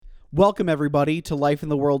Welcome, everybody, to Life in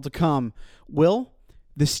the World to Come. Will,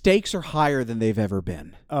 the stakes are higher than they've ever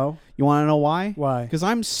been. Oh? You want to know why? Why? Because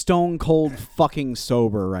I'm stone cold fucking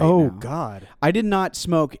sober right now. Oh, God. I did not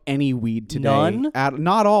smoke any weed today. None?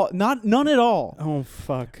 None at all. Oh,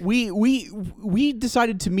 fuck. We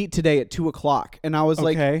decided to meet today at 2:00, and I was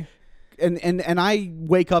Okay. and I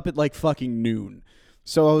wake up at like fucking noon.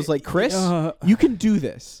 So I was like, Chris, you can do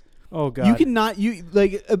this. Oh, God. You cannot.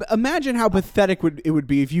 Imagine how pathetic it would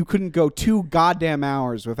be if you couldn't go 2 goddamn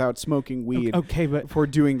hours without smoking weed. Okay, but for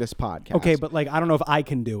doing this podcast. Okay, but like I don't know if I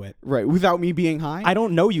can do it. Right, without me being high. I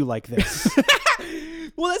don't know you like this.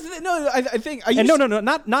 Well, that's no. I think. And no,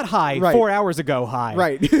 not high. Right. 4 hours ago, high.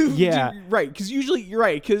 Right. Yeah. Right. Because usually you're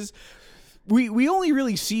right. Because we only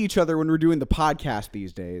really see each other when we're doing the podcast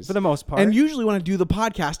these days, For the most part. And usually when I do the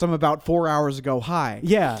podcast, I'm about 4 hours ago high.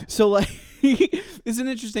 Yeah. So like, it's an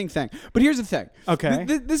interesting thing. But here's the thing. Okay.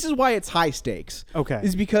 This is why it's high stakes. Okay.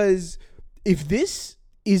 Is because if this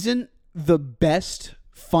isn't the best,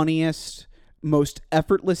 funniest, most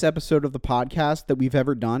effortless episode of the podcast that we've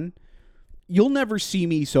ever done, you'll never see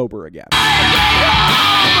me sober again.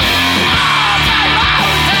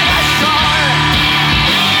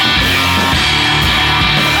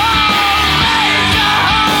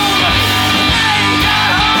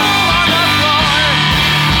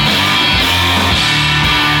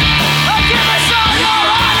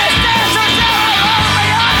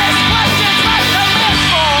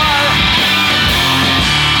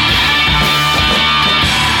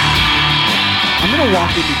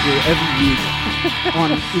 Walk into here every week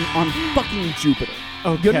on fucking Jupiter.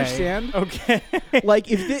 Okay. You understand? Okay. Like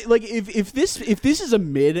if this is a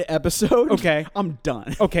mid episode, okay, I'm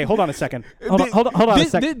done. Okay, hold on a second. Hold on a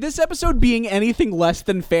second. This episode being anything less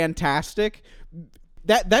than fantastic,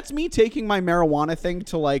 that's me taking my marijuana thing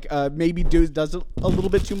to like maybe does it a little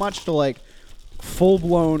bit too much to like full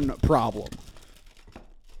blown problem.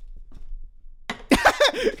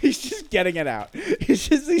 He's just getting it out. He's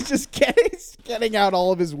just getting out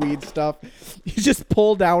all of his weed stuff. He just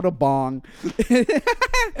pulled out a bong.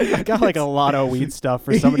 I got like a lot of weed stuff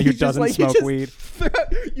for somebody who doesn't smoke weed.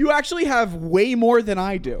 You actually have way more than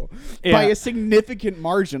I do by a significant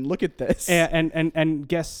margin. Look at this. And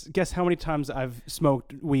guess how many times I've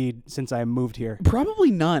smoked weed since I moved here?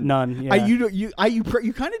 Probably none. None. Yeah.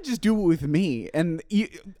 You kind of just do it with me, and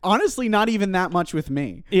honestly, not even that much with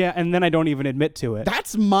me. Yeah, and then I don't even admit to it.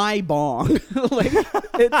 That's my bong. Like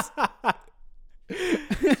it's.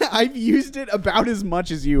 I've used it about as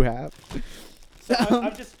much as you have. So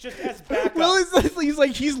I'm just as backup. Well, he's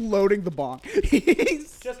like he's loading the bong.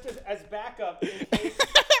 He's just as backup in case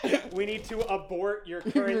we need to abort your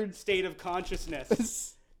current state of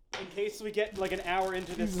consciousness. In case we get like an hour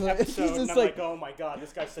into this episode and I'm like, oh my God,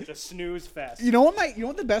 this guy's such a snooze fest. You know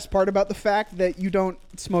what the best part about the fact that you don't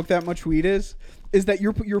smoke that much weed is that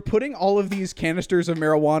you're putting all of these canisters of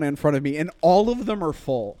marijuana in front of me and all of them are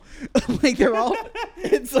full. Like they're all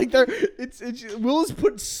it's like Will has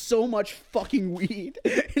put so much fucking weed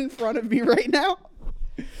in front of me right now.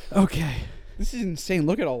 Okay. This is insane.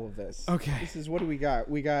 Look at all of this. Okay. This is, what do we got?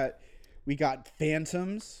 We got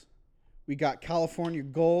Phantoms. We got California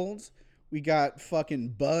Golds. We got fucking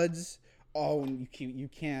Buds. Oh, and you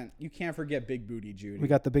can't forget Big Booty Judy. We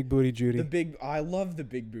got the Big Booty Judy. I love the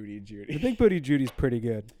Big Booty Judy. The Big Booty Judy's pretty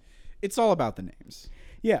good. It's all about the names.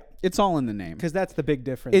 Yeah, it's all in the name. Because that's the big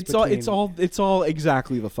difference. It's all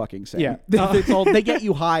exactly the fucking same. Yeah, it's all, they get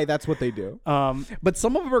you high. That's what they do. But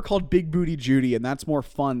some of them are called Big Booty Judy, and that's more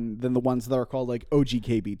fun than the ones that are called like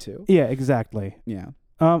OGKB2. Yeah, exactly. Yeah.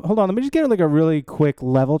 Hold on, let me just get like a really quick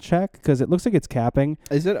level check because it looks like it's capping.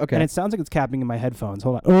 Is it? Okay. And it sounds like it's capping in my headphones.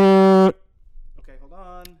 Hold on. Okay, hold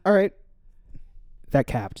on. All right. That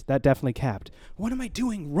capped. That definitely capped. What am I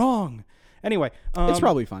doing wrong? Anyway, it's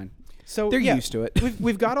probably fine. So they're used to it.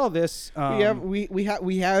 We've got all this. We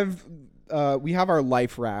have our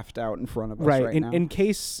life raft out in front of us right now. In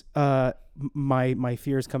case my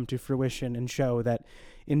fears come to fruition and show that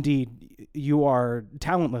indeed you are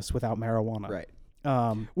talentless without marijuana. Right.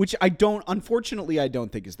 Which unfortunately I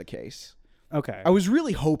don't think is the case. Okay. I was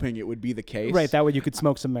really hoping it would be the case. Right, that way you could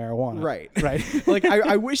smoke some marijuana. Right. Right. Like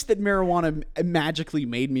I wish that marijuana magically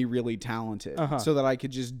made me really talented so that I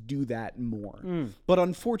could just do that more. But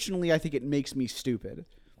unfortunately I think it makes me stupid.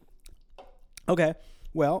 Okay.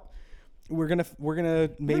 Well, we're gonna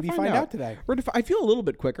maybe find out today. I feel a little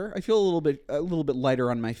bit quicker. I feel a little bit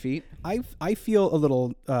lighter on my feet. I feel a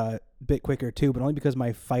little bit quicker too, but only because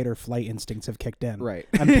my fight or flight instincts have kicked in. Right.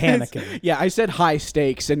 I'm panicking. Yeah, I said high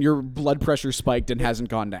stakes and your blood pressure spiked and hasn't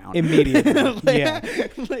gone down. Immediately.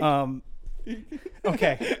 Yeah.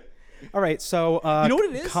 Okay. All right, so you know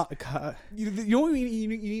what it is? You know what you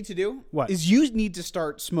need to do? What? Is you need to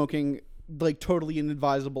start smoking like totally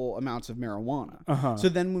inadvisable amounts of marijuana. So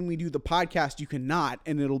then when we do the podcast, you cannot,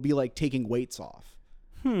 and it'll be like taking weights off.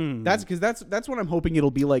 That's because that's what I'm hoping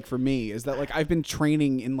it'll be like for me. Is that like I've been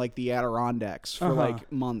training in like the Adirondacks for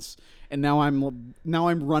like months, and now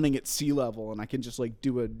I'm running at sea level, and I can just like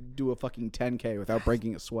do a fucking 10K without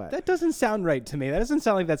breaking a sweat. That doesn't sound right to me. That doesn't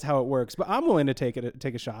sound like that's how it works. But I'm willing to take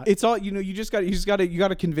a shot. It's all you just got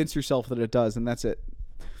to convince yourself that it does, and that's it.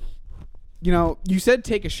 You said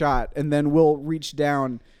take a shot, and then we'll reach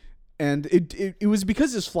down. And it was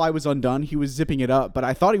because his fly was undone. He was zipping it up, but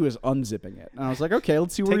I thought he was unzipping it. And I was like, okay,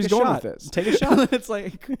 let's see where he's going with this. Take a shot. It's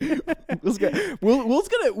like Will's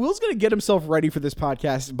gonna get himself ready for this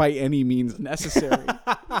podcast by any means necessary.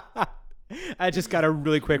 I just got to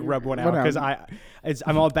really quick rub one out because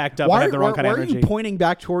I'm all backed up. I have the wrong kind of energy. Why are you pointing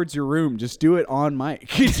back towards your room? Just do it on mic.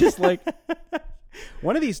 Just like.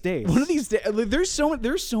 One of these days. There's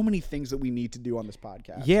so many things that we need to do on this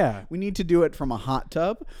podcast. Yeah. We need to do it from a hot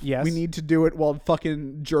tub. Yes. We need to do it while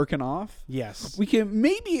fucking jerking off. Yes. We can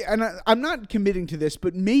maybe, and I'm not committing to this,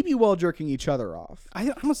 but maybe while jerking each other off. I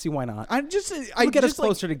don't see why not. It'll get us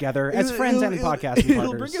closer together as friends and podcasting partners.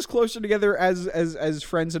 It'll bring us closer together as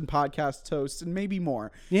friends and podcast hosts, and maybe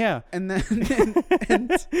more. Yeah. And then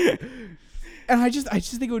and I just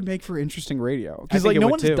think it would make for interesting radio because like no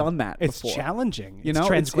one's done that before. It's challenging. It's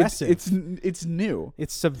transgressive. It's new.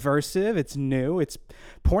 It's subversive. It's new. It's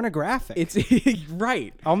pornographic. It's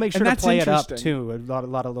right. I'll make sure to play it up too. A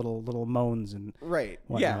lot of little moans and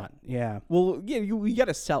whatnot. Yeah. Well, yeah. We got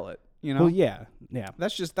to sell it. Well, yeah.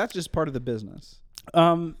 That's just part of the business.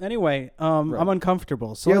 Anyway, right. I'm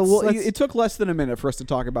uncomfortable. So it took less than a minute for us to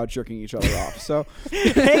talk about jerking each other off. So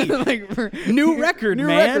hey, new record,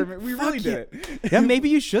 man. We really did it. Yeah, maybe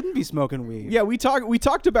you shouldn't be smoking weed. Yeah, we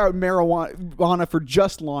talked about marijuana for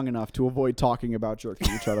just long enough to avoid talking about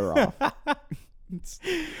jerking each other off.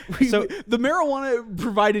 So the marijuana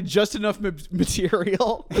provided just enough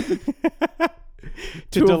material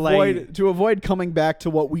to avoid coming back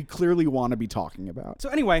to what we clearly want to be talking about. So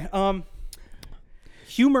anyway,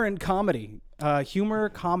 humor and comedy.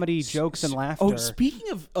 Comedy, jokes, and laughter. Oh,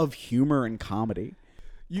 speaking of humor and comedy,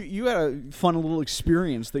 you had a fun little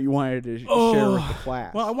experience that you wanted to share with the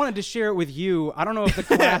class. Well, I wanted to share it with you. I don't know if the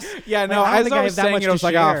class... yeah, no, I as I was saying it, I was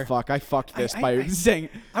like, oh, fuck, I fucked this by saying...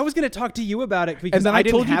 I was going to talk to you about it because and then I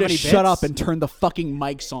didn't told you have to any shut bits. up and turn the fucking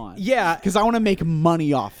mics on. Yeah. Because I want to make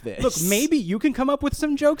money off this. Look, maybe you can come up with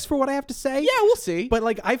some jokes for what I have to say. Yeah, we'll see. But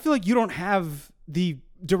like, I feel like you don't have the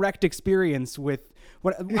direct experience with...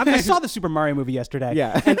 I saw the Super Mario movie yesterday,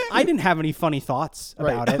 and I didn't have any funny thoughts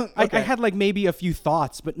about it. Okay. I had like maybe a few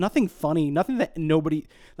thoughts, but nothing funny, nothing that nobody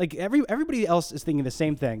like. Everybody else is thinking the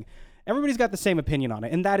same thing. Everybody's got the same opinion on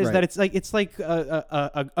it, and that is that it's like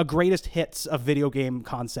a greatest hits of video game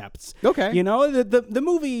concepts. Okay, the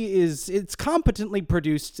movie it's competently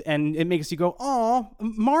produced, and it makes you go, "Oh,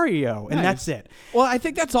 Mario," and that's it. Well, I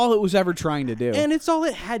think that's all it was ever trying to do, and it's all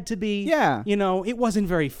it had to be. Yeah, it wasn't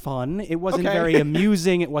very fun. It wasn't very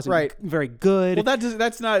amusing. It wasn't very good. Well,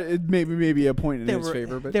 that's not maybe a point in his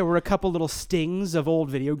favor, but there were a couple little stings of old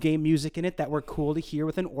video game music in it that were cool to hear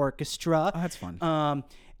with an orchestra. Oh, that's fun.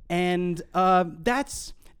 And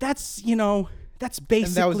that's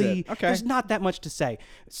basically, there's not that much to say.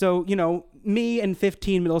 So, me and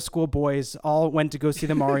 15 middle school boys all went to go see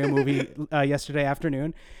the Mario movie yesterday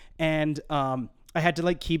afternoon. And I had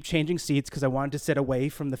to keep changing seats because I wanted to sit away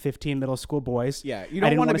from the 15 middle school boys. Yeah, you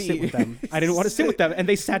don't want to sit with them. I didn't want to sit with them, and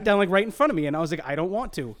they sat down right in front of me, and I was like, I don't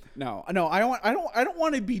want to. No, I don't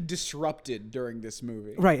want to be disrupted during this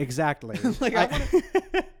movie. Right, exactly.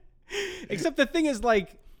 Except the thing is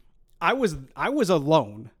I was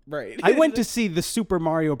alone. Right. I went to see the Super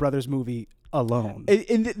Mario Brothers movie alone.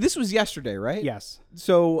 And this was yesterday, right? Yes.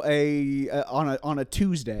 So on a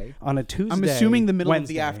Tuesday. On a Tuesday. I'm assuming the middle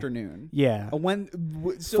Wednesday. of the afternoon. Yeah.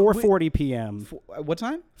 4:40 p.m. What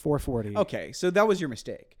time? 4:40. Okay, so that was your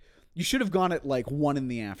mistake. You should have gone at 1 in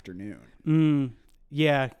the afternoon.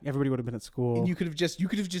 Yeah, everybody would have been at school. And you could have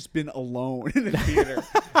just been alone in the theater.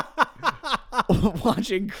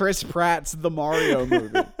 Watching Chris Pratt's The Mario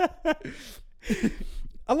movie.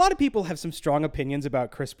 A lot of people have some strong opinions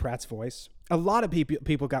about Chris Pratt's voice. A lot of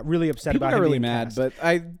people got really upset about him. People got really being mad,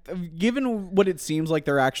 cast. but given what it seems like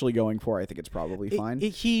they're actually going for, I think it's probably fine.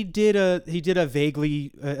 He did a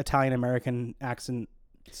vaguely Italian American accent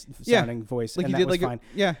sounding voice, and that was fine.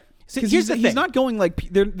 Yeah. So here's the thing. He's not going like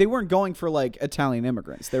they weren't going for like Italian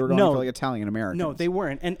immigrants. They were going for like Italian Americans. No, they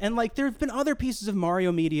weren't. And like there have been other pieces of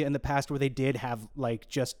Mario media in the past where they did have like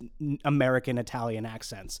just American Italian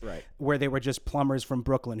accents, right? Where they were just plumbers from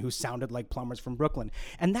Brooklyn who sounded like plumbers from Brooklyn,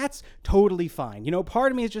 and that's totally fine. You know,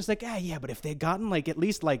 part of me is just like, yeah, but if they'd gotten like at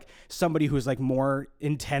least like somebody who's like more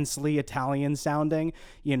intensely Italian sounding,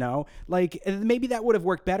 you know, like maybe that would have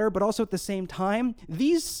worked better. But also at the same time,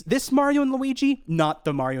 this Mario and Luigi, not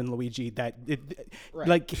the Mario and Luigi that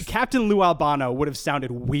like Captain Lou Albano would have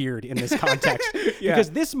sounded weird in this context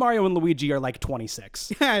because this Mario and Luigi are like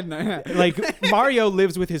 26. Like Mario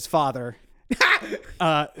lives with his father.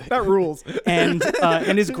 That rules. And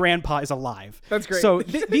his grandpa is alive. That's great. So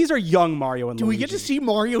these are young Mario and Luigi. Do we get to see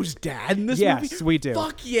Mario's dad in this movie? Yes, we do.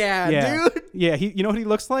 Fuck yeah, dude. Yeah, you know what he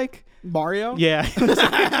looks like? Mario? Yeah.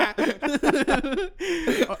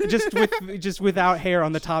 just without hair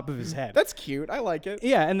on the top of his head. That's cute. I like it.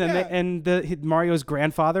 Yeah, and then Mario's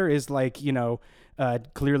grandfather is like, you know,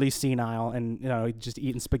 clearly senile and, you know, just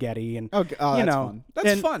eating spaghetti and that's fun.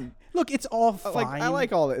 That's fun. Look, it's all fine. I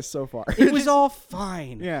like all this so far. It was all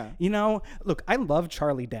fine. Yeah. You know, look, I love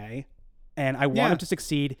Charlie Day. And I want him to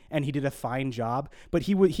succeed, and he did a fine job. But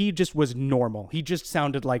he just was normal. He just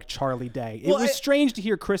sounded like Charlie Day. It was strange to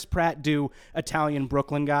hear Chris Pratt do Italian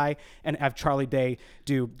Brooklyn guy and have Charlie Day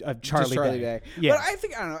do Charlie Day. Yeah. But I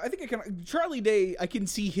don't know. I think I can. Charlie Day, I can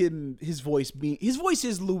see him. His voice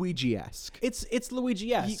is Luigi-esque. It's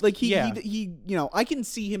Luigi-esque. He you know, I can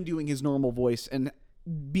see him doing his normal voice and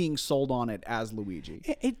being sold on it as Luigi.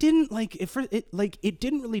 It didn't it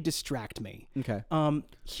didn't really distract me. Okay.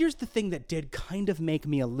 Here's the thing that did kind of make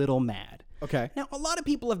me a little mad. Okay. Now, a lot of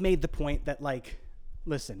people have made the point that like,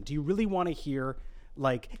 listen, do you really want to hear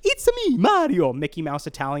like "It's me, Mario" Mickey Mouse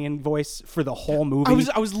Italian voice for the whole movie?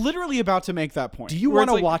 I was literally about to make that point. Do you want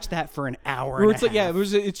to watch that for an hour? Where it's like,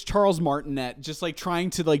 it's Charles Martinet just like trying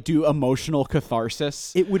to like do emotional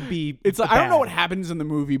catharsis. It would be. It's like, I don't know what happens in the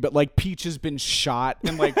movie, but like Peach has been shot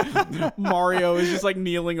and like Mario is just like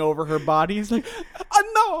kneeling over her body. He's like,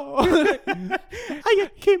 oh no! I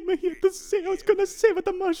came here to say I was gonna save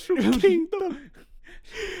the Mushroom Kingdom.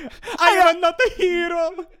 I am not the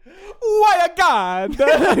hero. Why a god?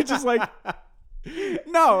 Just like,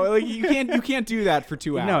 no, like you can't do that for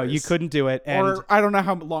 2 hours. No, you couldn't do it. And or I don't know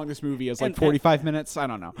how long this movie is, like 45 minutes. I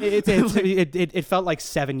don't know. It felt like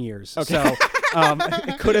 7 years. Okay. So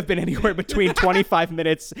it could have been anywhere between 25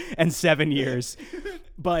 minutes and 7 years.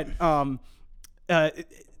 But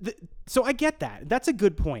so I get that. That's a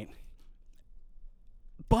good point.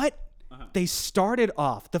 But they started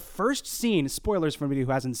off the first scene. Spoilers for anybody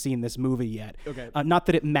who hasn't seen this movie yet. Okay. Not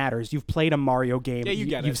that it matters. You've played a Mario game.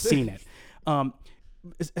 Yeah, you've seen it.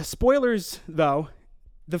 Spoilers though.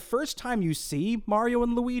 The first time you see Mario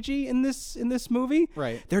and Luigi in this movie,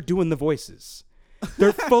 right? They're doing the voices.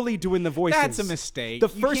 They're fully doing the voices. That's a mistake. The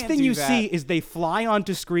first thing you see is they fly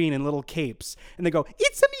onto screen in little capes and they go,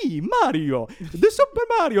 "It's me, Mario, the Super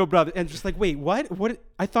Mario Brothers," and just like, wait, what? What?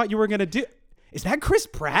 I thought you were gonna do. Is that Chris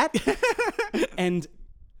Pratt? and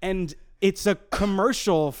it's a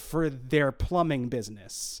commercial for their plumbing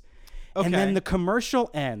business. Okay. And then the commercial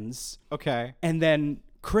ends. Okay. And then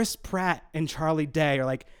Chris Pratt and Charlie Day are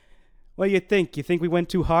like, "What do you think? You think we went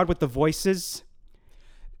too hard with the voices?"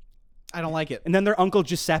 I don't like it. And then their Uncle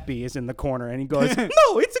Giuseppe is in the corner and he goes,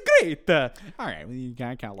 "No, it's great." All right, well, you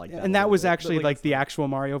kind of like that. And that was actually like the actual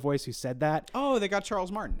Mario voice who said that. Oh, they got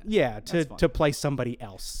Charles Martin. Yeah, to play somebody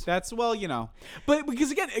else. That's, well, you know. But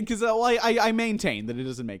because I maintain that it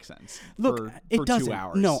doesn't make sense. Look, it doesn't. 2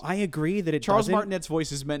 hours. No, I agree that it Charles doesn't. Martinet's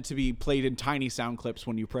voice is meant to be played in tiny sound clips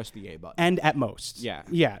when you press the A button. And at most. Yeah.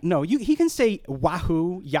 Yeah. No, he can say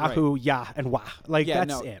wahoo, yahoo, yah, and wah. Like,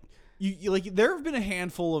 that's it. You like, there have been a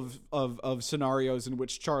handful of scenarios in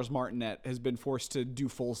which Charles Martinet has been forced to do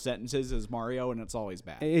full sentences as Mario, and it's always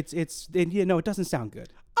bad. It doesn't sound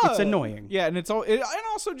good. It's annoying. Yeah, and and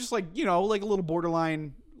also just like, you know, like a little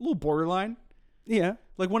borderline. Yeah.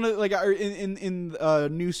 Like one of in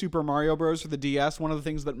New Super Mario Bros. For the DS, one of the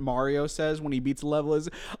things that Mario says when he beats a level is,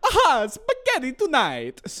 "Aha, spaghetti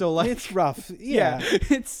tonight." So like, it's rough. Yeah.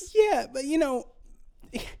 But you know.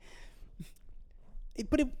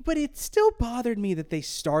 But it still bothered me that they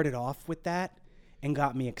started off with that and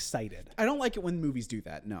got me excited. I don't like it when movies do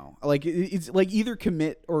that. No, like it's like either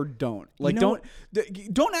commit or don't. Like, don't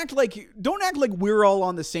act like we're all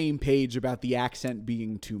on the same page about the accent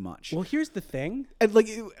being too much. Well, here's the thing. At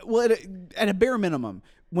a bare minimum,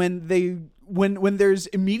 when there's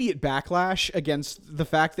immediate backlash against the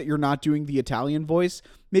fact that you're not doing the Italian voice,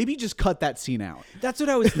 maybe just cut that scene out. That's what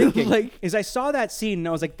I was thinking. Like, as I saw that scene and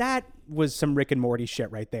I was like, that was some Rick and Morty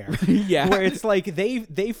shit right there. Yeah. Where it's like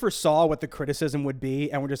they foresaw what the criticism would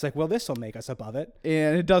be, and we're just like, well, this will make us above it.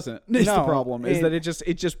 And it doesn't. It's the problem is that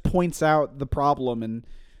it just points out the problem, and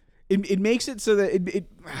it makes it so that it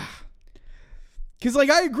because like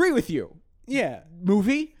I agree with you. Yeah.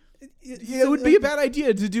 Movie. It would be a bad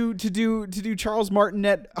idea to do Charles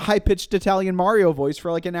Martinet high-pitched Italian Mario voice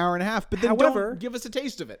for like an hour and a half, but then don't give us a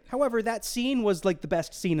taste of it. However, that scene was like the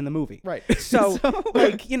best scene in the movie. Right. So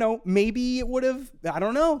like, maybe it would have, I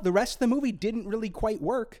don't know. The rest of the movie didn't really quite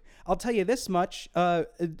work. I'll tell you this much.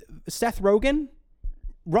 Seth Rogen,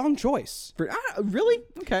 wrong choice. Really?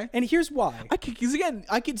 Okay. And here's why. Because again,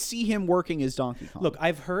 I could see him working as Donkey Kong. Look,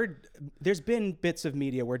 I've heard there's been bits of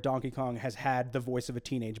media where Donkey Kong has had the voice of a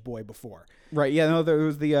teenage boy before. Right. Yeah. No. There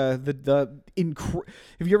was have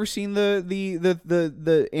you ever seen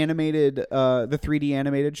the animated the 3D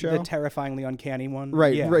animated show? The terrifyingly uncanny one.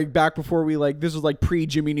 Right. Yeah. Right. Back before this was like pre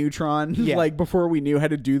Jimmy Neutron. Yeah. Like before we knew how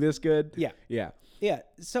to do this good. Yeah. Yeah. Yeah.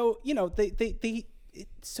 So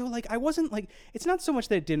so like I wasn't like, it's not so much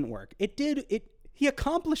that it didn't work. He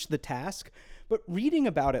accomplished the task, but reading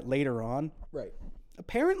about it later on, right.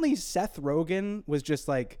 Apparently Seth Rogen was just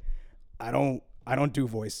like, I don't do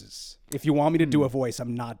voices. If you want me to do a voice,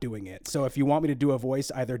 I'm not doing it. So if you want me to do a voice,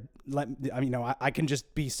 either I can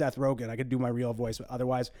just be Seth Rogen. I can do my real voice, but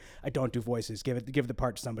otherwise I don't do voices. Give the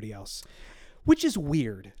part to somebody else, which is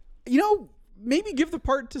weird. Maybe give the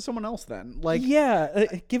part to someone else then. Like,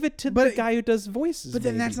 give it to the guy who does voices. But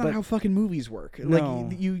then that's not how fucking movies work. No.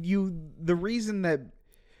 Like the reason that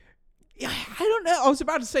I don't know. I was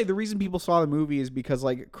about to say the reason people saw the movie is because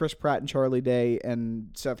like Chris Pratt and Charlie Day and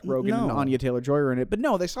Seth Rogen and Anya Taylor-Joy are in it. But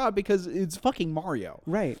no, they saw it because it's fucking Mario.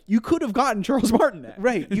 Right. You could have gotten Charles Martinet.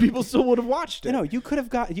 Right. And people still would have watched it. You could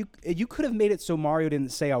have made it so Mario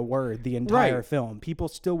didn't say a word the entire film. People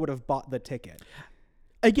still would have bought the ticket.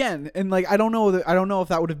 Again, and like I don't know if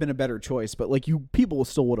that would have been a better choice, but like people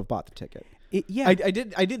still would have bought the ticket. I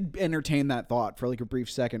did entertain that thought for like a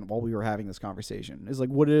brief second while we were having this conversation. It's like,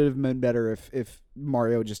 would it have been better if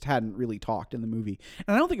Mario just hadn't really talked in the movie?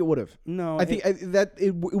 And I don't think it would have. No, I think that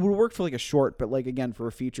it would work for like a short, but like again for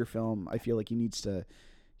a feature film, I feel like he needs to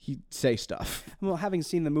say stuff. Well, having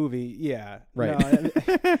seen the movie, yeah, right.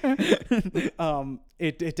 No,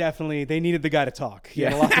 it definitely, they needed the guy to talk. He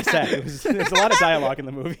had a lot to say. There's a lot of dialogue in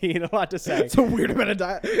the movie. He had a lot to say. It's a weird amount of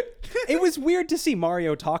dialogue. It was weird to see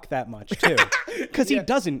Mario talk that much too, because he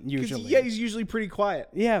doesn't usually. Yeah, he's usually pretty quiet.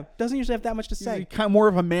 Yeah, doesn't usually have that much to say. He's kind of more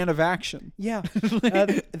of a man of action. Yeah,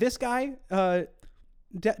 this guy.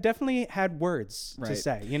 Definitely had words to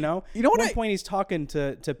say, At one point he's talking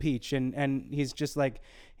to Peach and he's just like,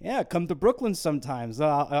 yeah, come to Brooklyn sometimes.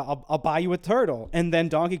 I'll buy you a turtle. And then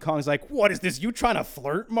Donkey Kong's like, what is this? You trying to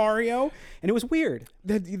flirt, Mario? And it was weird.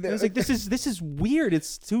 I was like, this is weird.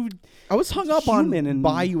 It's too. I was hung up on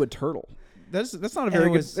buy you a turtle. That's not a very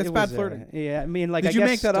good. That's bad flirting. Yeah, I mean, like, did you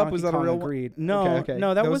make that up? Was that a real agreed? No, okay.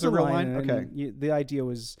 No, that was a real line. Okay, the idea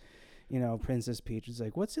was. Princess Peach is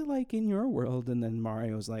like, what's it like in your world? And then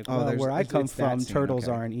Mario's like, well, where I come from, turtles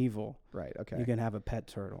aren't evil. Right, okay. You can have a pet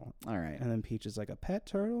turtle. All right. And then Peach is like, a pet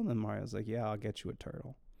turtle? And then Mario's like, yeah, I'll get you a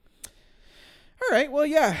turtle. All right, well,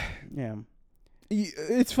 yeah. Yeah.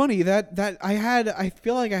 It's funny that I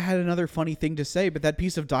feel like I had another funny thing to say, but that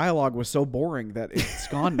piece of dialogue was so boring that it's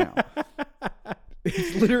gone now.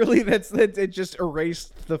 It's literally, it just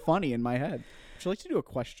erased the funny in my head. Would you like to do a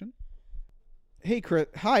question? Hey, Chris.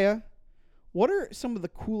 Hiya. What are some of the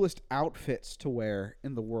coolest outfits to wear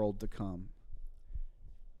in the world to come?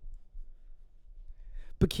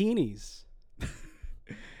 Bikinis.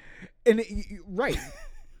 And right.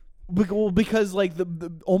 Well, because like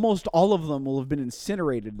the almost all of them will have been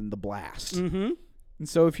incinerated in the blast. Mm-hmm. And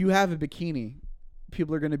so if you have a bikini,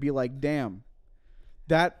 people are going to be like, damn,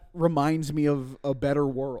 that reminds me of a better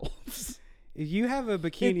world. If you have a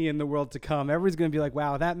bikini in the world to come, everyone's going to be like,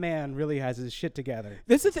 wow, that man really has his shit together.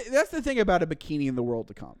 That's the thing about a bikini in the world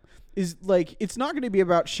to come. Is like, it's not going to be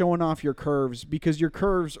about showing off your curves, because your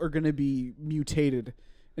curves are going to be mutated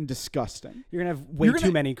and disgusting. You're going to have way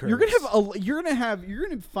too many curves. You're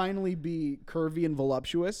going to finally be curvy and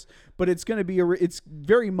voluptuous, but it's going to be it's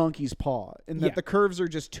very monkey's paw in that the curves are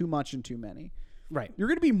just too much and too many. Right. You're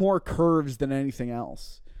going to be more curves than anything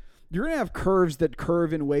else. You're going to have curves that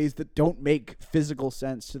curve in ways that don't make physical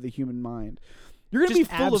sense to the human mind. You're going to be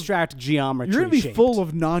full abstract geometry. You're going to be full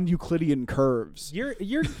of non-Euclidean curves.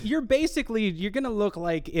 You're basically, you're going to look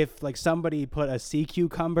like if like somebody put a sea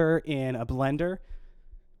cucumber in a blender.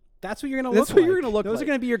 That's what you're going to look like. That's what you're going to look like. Those are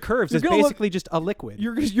going to be your curves. It's basically just a liquid.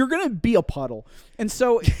 You're going to be a puddle. And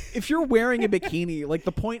so if you're wearing a bikini, like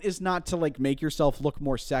the point is not to like make yourself look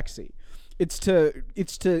more sexy.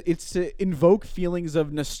 It's to invoke feelings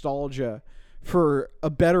of nostalgia for a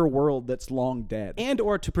better world that's long dead. And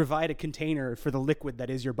or to provide a container for the liquid that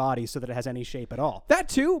is your body so that it has any shape at all. That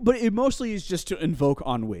too, but it mostly is just to invoke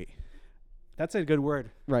ennui. That's a good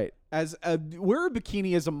word. Right. Wear a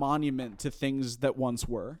bikini as a monument to things that once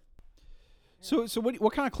were. So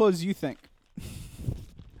what kind of clothes do you think?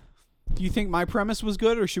 Do you think my premise was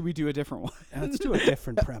good, or should we do a different one? Let's do a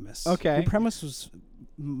different premise. Okay. The premise was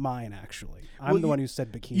mine, actually. I'm the one who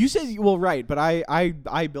said bikini. You said, well, right, but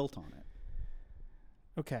I built on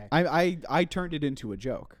it. Okay. I turned it into a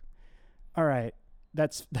joke. All right.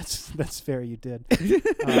 That's fair. You did.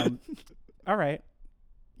 All right.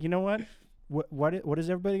 You know what? What is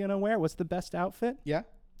everybody gonna wear? What's the best outfit? Yeah.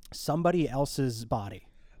 Somebody else's body.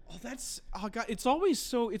 Oh God, it's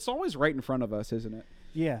always right in front of us, isn't it?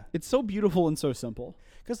 Yeah. It's so beautiful and so simple.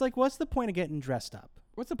 Because like, what's the point of getting dressed up?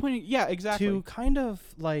 What's the point? Yeah, exactly. To kind of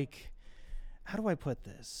like, how do I put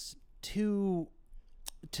this? To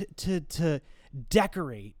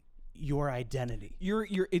decorate your identity.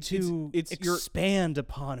 It's expand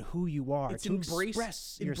upon who you are. It's to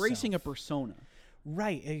express embracing yourself. a persona.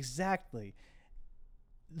 Right, exactly.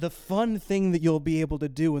 The fun thing that you'll be able to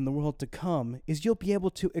do in the world to come is you'll be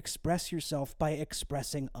able to express yourself by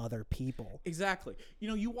expressing other people. Exactly.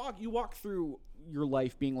 You walk through your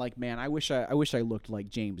life being like, man, I wish I looked like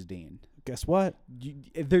James Dean. Guess what?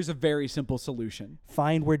 There's a very simple solution.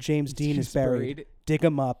 Find where James Dean is buried. Dig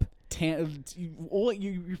him up.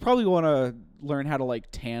 You probably want to learn how to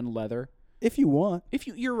like tan leather. If you want.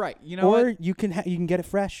 You're right. You can get it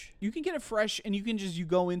fresh. You can get it fresh, and you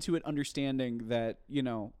go into it understanding that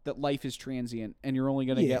that life is transient, and you're only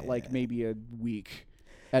gonna get like maybe a week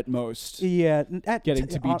at most. Yeah, getting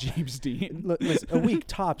to be James Dean. Listen, a week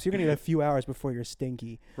tops. You're gonna need a few hours before you're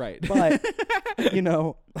stinky. Right. But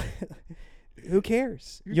who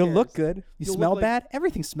cares? You'll look good. You'll smell bad.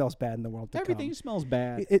 Everything smells bad in the world to come. Everything smells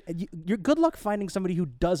bad. You're good luck finding somebody who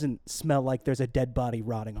doesn't smell like there's a dead body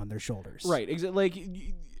rotting on their shoulders. Right. Like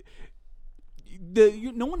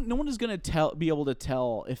no one is gonna be able to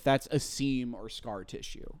tell if that's a seam or scar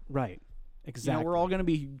tissue. Right. Exactly. We're all going to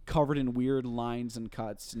be covered in weird lines and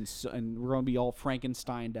cuts, and we're going to be all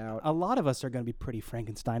Frankensteined out. A lot of us are going to be pretty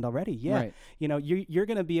Frankensteined already. Yeah. Right. You're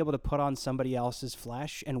going to be able to put on somebody else's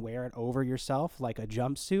flesh and wear it over yourself like a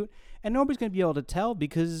jumpsuit, and nobody's going to be able to tell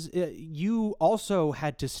because you also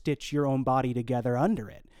had to stitch your own body together under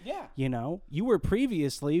it. Yeah. You were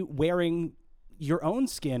previously wearing your own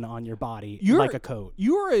skin on your body like a coat.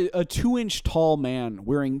 You're a 2-inch tall man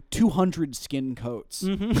wearing 200 skin coats.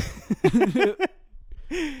 Mm-hmm.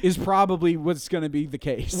 Is probably what's going to be the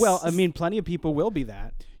case. Well, I mean, plenty of people will be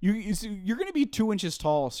that. You're going to be 2 inches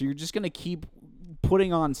tall, so you're just going to keep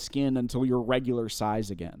putting on skin until you're regular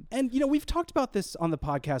size again. And, we've talked about this on the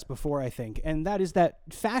podcast before, I think, and that is that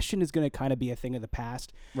fashion is going to kind of be a thing of the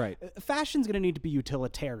past. Right. Fashion's going to need to be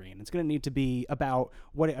utilitarian. It's going to need to be about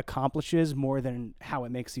what it accomplishes more than how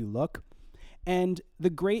it makes you look. And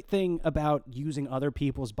the great thing about using other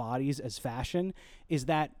people's bodies as fashion is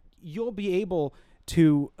that you'll be able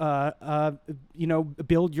to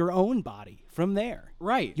build your own body from there.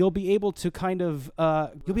 Right. You'll be able to kind of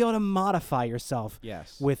you'll be able to modify yourself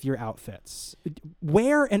with your outfits.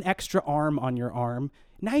 Wear an extra arm on your arm.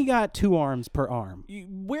 Now you got 2 arms per arm.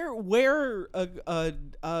 Wear a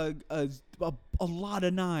lot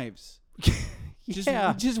of knives.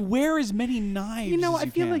 Just wear as many knives. I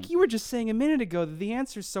feel like you were just saying a minute ago that the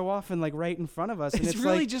answer's so often like right in front of us, and it's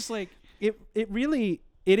really just like it really.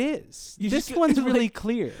 It is. This one's really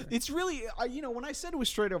clear. It's really, when I said it was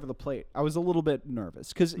straight over the plate, I was a little bit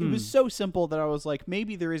nervous because it was so simple that I was like,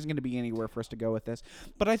 maybe there isn't going to be anywhere for us to go with this.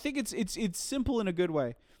 But I think it's simple in a good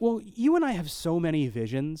way. Well, you and I have so many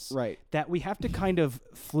visions that we have to kind of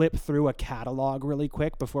flip through a catalog really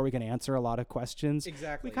quick before we can answer a lot of questions.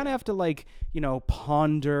 Exactly. We kind of have to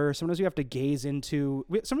ponder. Sometimes we have to gaze into.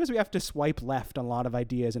 Sometimes we have to swipe left on a lot of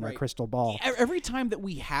ideas in our crystal ball. Every time that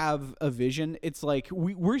we have a vision, it's like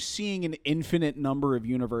we're seeing an infinite number of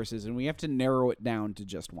universes, and we have to narrow it down to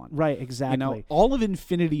just one. Right, exactly. All of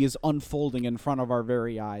infinity is unfolding in front of our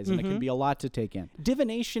very eyes, and it can be a lot to take in.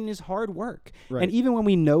 Divination is hard work. Right. And even when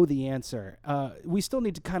we know the answer, we still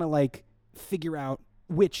need to kind of figure out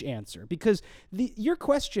which answer, because your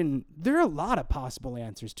question, there are a lot of possible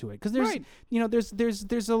answers to it, because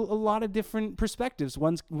there's a lot of different perspectives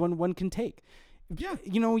one can take. Yeah.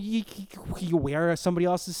 You wear somebody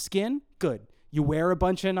else's skin, good. You wear a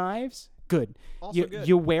bunch of knives, good. Good.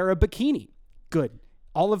 You wear a bikini, good.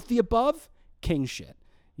 All of the above, king shit.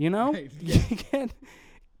 Right. Yeah.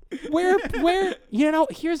 where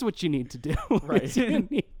here's what you need to do. Right.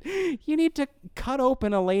 You need to cut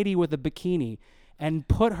open a lady with a bikini and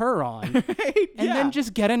put her on, Right? and Yeah. then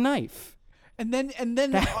just get a knife. And then,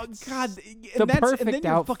 That's God, the and then perfect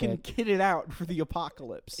you're outfit. fucking kitted out for the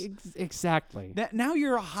apocalypse. Exactly. Now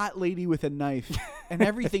you're a hot lady with a knife, and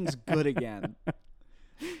everything's good again.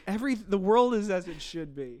 The world is as it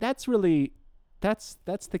should be. That's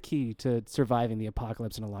the key to surviving the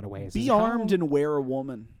apocalypse in a lot of ways. Be armed and wear a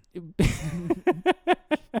woman.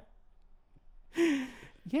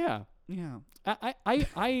 Yeah. Yeah.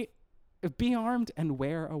 I be armed and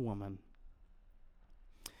wear a woman.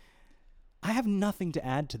 I have nothing to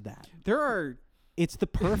add to that. It's the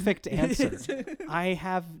perfect answer. I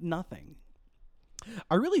have nothing.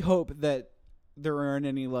 I really hope that there aren't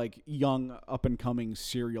any like young up and coming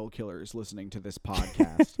serial killers listening to this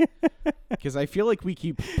podcast, because I feel like we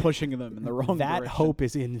keep pushing them in the wrong direction. That hope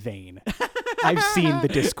is in vain. I've seen the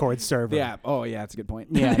Discord server. Yeah. Oh, yeah. That's a good point.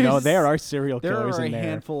 Yeah. No, there are serial killers there are in a there.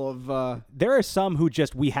 handful of. There are some who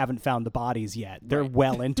we haven't found the bodies yet. They're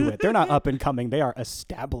well into it. They're not up and coming. They are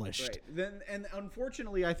established. Right. And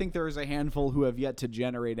unfortunately, I think there is a handful who have yet to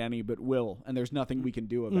generate any, but will, and there's nothing we can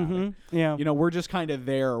do about it. Yeah. We're just kind of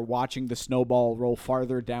there watching the snowball roll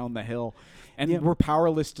farther down the hill, and we're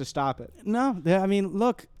powerless to stop it. No, I mean,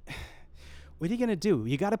 look. What are you going to do?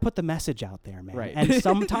 You got to put the message out there, man. Right. And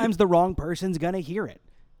sometimes the wrong person's going to hear it.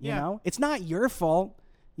 You Yeah. know? It's not your fault,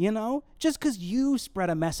 Just because you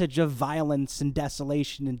spread a message of violence and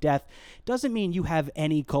desolation and death doesn't mean you have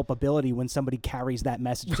any culpability when somebody carries that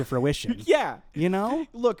message to fruition. Yeah.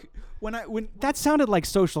 Look, when that sounded like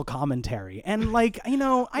social commentary. And I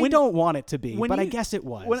don't want it to be, but I guess it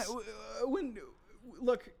was.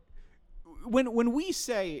 When we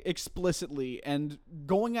say explicitly and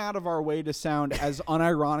going out of our way to sound as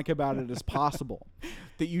unironic about it as possible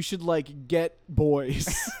that you should get boys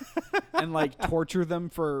and torture them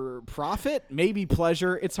for profit, maybe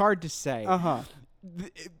pleasure, it's hard to say.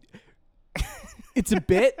 It's a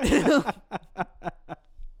bit.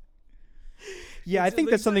 Yeah, I think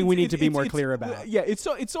that's something we need to be more clear about. Yeah, it's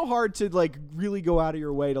so hard to really go out of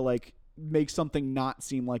your way to make something not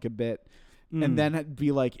seem like a bit. And then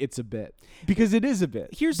be like, it's a bit. Because it is a bit.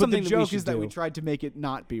 Here's but something the that we joke should is that do. we tried to make it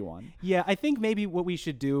not be one. Yeah, I think maybe what we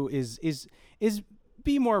should do is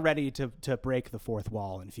be more ready to break the fourth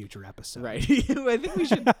wall in future episodes. Right. I think we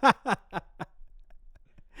should.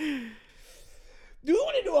 Do you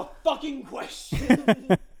want to do a fucking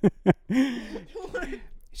question?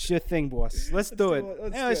 Sure thing, boss. Let's do it.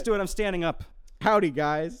 Let's do it. I'm standing up. Howdy,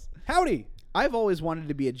 guys. Howdy. I've always wanted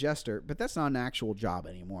to be a jester, but that's not an actual job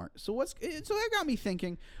anymore. So that got me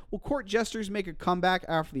thinking, will court jesters make a comeback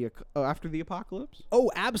after the apocalypse?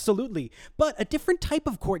 Oh, absolutely. But a different type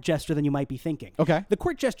of court jester than you might be thinking. Okay. The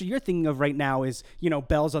court jester you're thinking of right now is,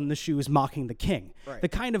 bells on the shoes mocking the king. Right. The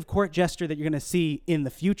kind of court jester that you're going to see in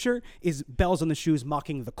the future is bells on the shoes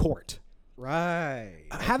mocking the court. Right.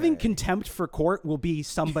 Having contempt for court will be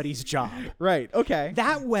somebody's job. Right. Okay.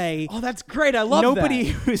 That way, Oh, that's great. I love nobody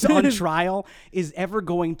that. who's on trial is ever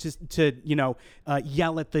going to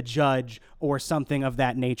yell at the judge or something of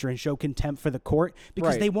that nature and show contempt for the court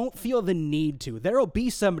because Right. they won't feel the need to. There will be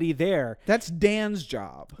somebody there. That's Dan's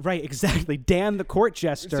job. Right, exactly. Dan, the court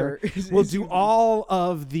jester, will do all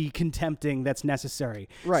of the contempting that's necessary.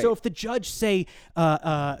 Right. So if the judge, say,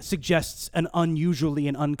 suggests an unusually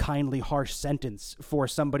and unkindly harsh sentence for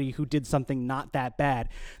somebody who did something not that bad,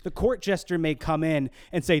 the court jester may come in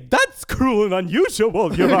and say, "That's cruel and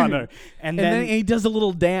unusual, Your Honor." And then he does a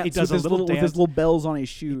little dance. He does with a little with his dance. little bells on his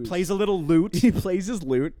shoes. plays a little lute, He plays his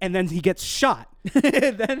lute. and then he gets shot.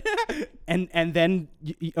 and then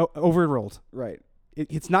overruled. Right.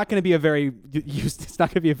 It's not going to be a very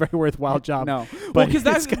worthwhile job. No, but because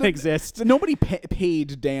that's going to exist. Nobody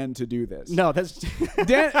paid Dan to do this. No, that's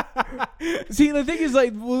Dan. See, the thing is,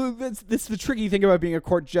 that's the tricky thing about being a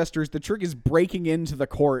court jester. Is the trick is breaking into the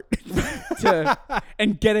court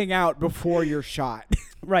and getting out before you're shot.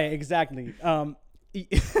 right. Exactly.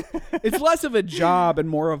 It's less of a job and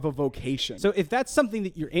more of a vocation. So if that's something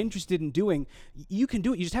that you're interested in doing, you can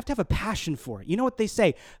do it. You just have to have a passion for it. You know what they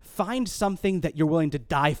say? Find something that you're willing to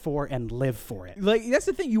die for and live for it. That's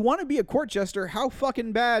the thing. You want to be a court jester. How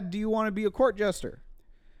fucking bad do you want to be a court jester?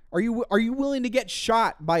 Are you willing to get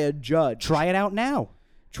shot by a judge? Try it out now.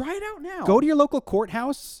 Try it out now. Go to your local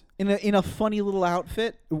courthouse in a funny little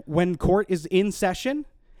outfit. when court is in session.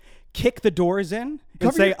 Kick the doors in and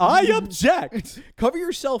Cover say, your- "I object." Cover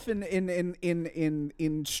yourself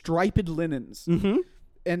in striped linens,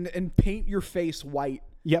 and paint your face white,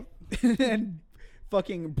 Yep. and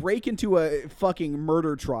fucking break into a fucking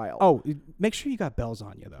murder trial. Oh, make sure you got bells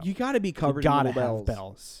on you though. You got to be covered gotta in little have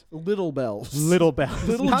bells. Little bells. Little bells.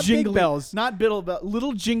 Little not jingly big bells. Not biddle bells.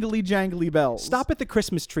 Little jingly jangly bells. Stop at the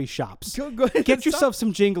Christmas tree shops. Go ahead. Get yourself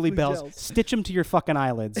some jingly bells. bells. Stitch them to your fucking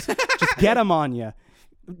eyelids. Just get them on you.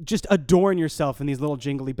 Just adorn yourself in these little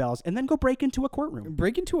jingly bells, and then go break into a courtroom.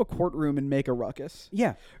 Break into a courtroom and make a ruckus.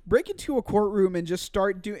 Yeah. Break into a courtroom and just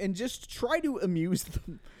just try to amuse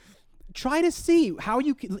them. Try to see how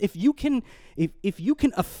you can, if you can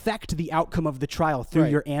affect the outcome of the trial through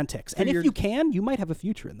Right. your antics. And if you can, you might have a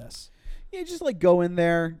future in this. Yeah, just like go in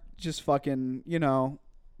there, just fucking,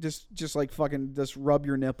 just like fucking just rub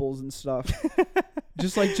your nipples and stuff.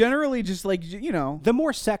 Just like generally, just like, The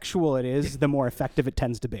more sexual it is, the more effective it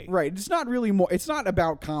tends to be. Right. It's not really more. It's not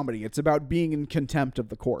about comedy. It's about being in contempt of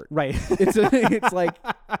the court. Right. It's like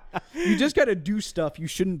you just got to do stuff you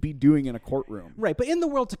shouldn't be doing in a courtroom. Right, but in the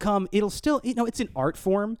world to come, it'll still, it's an art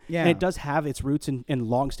form, Yeah. and it does have its roots in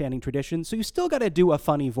long-standing tradition, so you still got to do a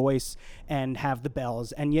funny voice and have the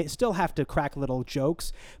bells, and you still have to crack little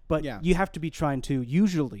jokes, but Yeah. you have to be trying to,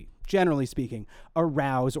 usually, generally speaking,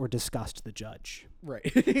 arouse or disgust the judge.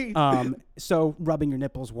 Right. So rubbing your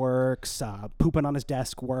nipples works, pooping on his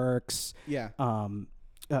desk works, Yeah.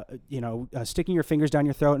 Sticking your fingers down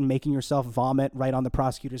your throat and making yourself vomit right on the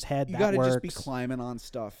prosecutor's head. You got to just be climbing on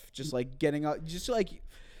stuff, just like getting up, just like,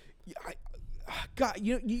 God,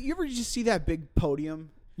 you ever just see that big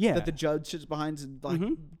podium? Yeah. That the judge sits behind, and like,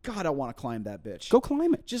 God, I want to climb that bitch. Go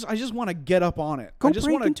climb it. I just want to get up on it. Go I just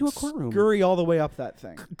break want into a courtroom. Scurry all the way up that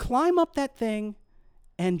thing. Climb up that thing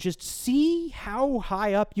and just see how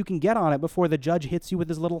high up you can get on it before the judge hits you with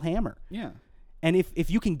his little hammer. Yeah. And if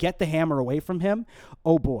you can get the hammer away from him,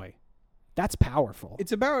 oh boy, that's powerful.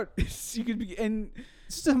 It's about you could be and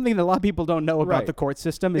something that a lot of people don't know about Right. the court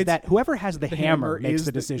system is that whoever has the hammer makes is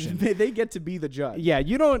the decision. They get to be the judge. Yeah,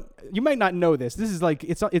 you might not know this. This is like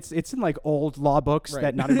it's in like old law books Right.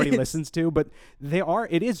 that not everybody listens to, but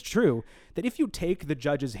it is true that if you take the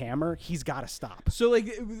judge's hammer, he's got to stop. So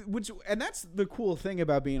like, and that's the cool thing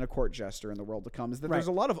about being a court jester in the world to come is that there's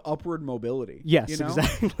a lot of upward mobility. Yes,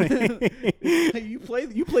 exactly. exactly. you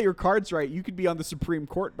play your cards right, you could be on the Supreme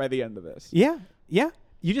Court by the end of this. Yeah.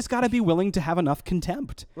 You just got to be willing to have enough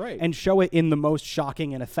contempt. Right. And show it in the most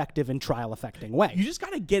shocking and effective and trial-affecting way. You just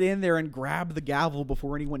got to get in there and grab the gavel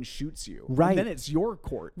before anyone shoots you. Right. And then it's your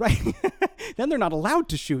court. Right. Then they're not allowed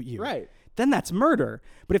to shoot you. Right. Then that's murder.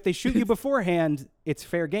 But if they shoot you beforehand, it's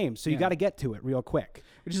fair game. So you Yeah. got to get to it real quick.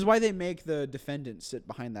 Which is why they make the defendant sit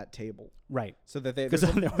behind that table. Right. So that they 'Cause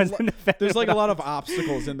otherwise the defendant there's like a would lot of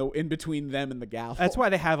obstacles in between them and the gavel. That's why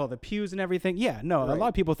they have all the pews and everything. Yeah, no, a Right. lot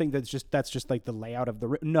of people think that's just like the layout of the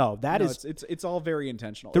room. No, that is it's all very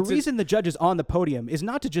intentional. the reason the judge is on the podium is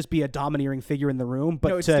not to just be a domineering figure in the room,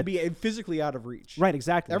 but it's to be physically out of reach. right,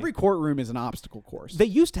 exactly. Every courtroom is an obstacle course. They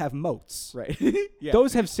used to have moats. right. Yeah.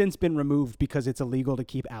 Those have since been removed because it's illegal to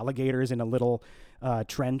keep alligators in a little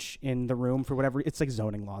trench in the room for whatever. It's like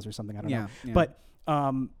zoning laws or something. I don't know. Yeah. But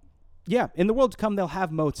yeah, in the world to come, they'll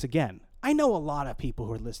have moats again. I know a lot of people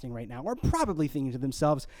who are listening right now are probably thinking to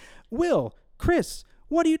themselves, Will, Chris,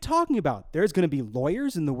 what are you talking about? There's going to be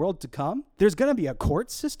lawyers in the world to come? There's going to be a court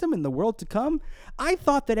system in the world to come? I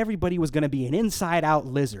thought that everybody was going to be an inside-out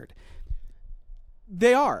lizard.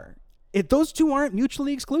 They are. Those two aren't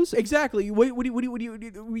mutually exclusive. Exactly. What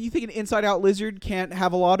do you think an inside-out lizard can't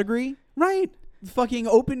have a law degree? Right. Fucking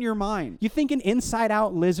open your mind. You think an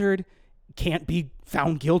inside-out lizard can't be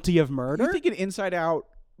found guilty of murder? You think an inside-out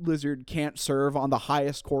lizard can't serve on the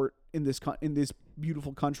highest court in this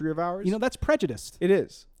beautiful country of ours? That's prejudiced. It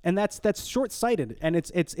is. And that's short-sighted, and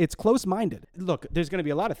it's close-minded. Look, there's going to be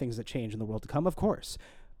a lot of things that change in the world to come, of course.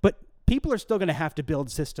 But people are still going to have to build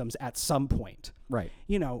systems at some point. Right.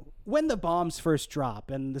 When the bombs first drop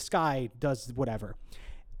and the sky does whatever,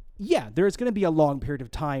 yeah, there's going to be a long period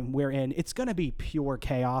of time wherein it's going to be pure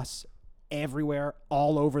chaos everywhere,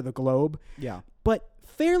 all over the globe. Yeah. But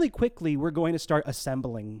fairly quickly, we're going to start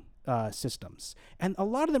assembling systems. And a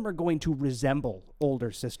lot of them are going to resemble older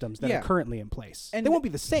systems that are currently in place. And they won't be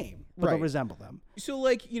the same, but they'll resemble them. So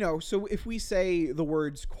so if we say the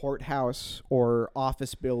words courthouse or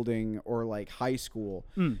office building or like high school,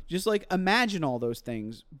 just like imagine all those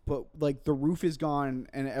things, but like the roof is gone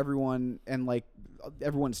and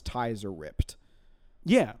everyone's ties are ripped.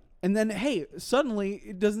 Yeah. And then, hey, suddenly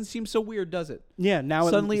it doesn't seem so weird, does it? Yeah. Now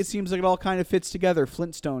suddenly it seems like it all kind of fits together,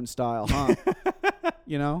 Flintstone style, huh?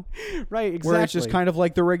 Right, exactly. Where it's just kind of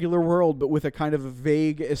like the regular world, but with a kind of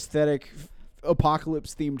vague aesthetic,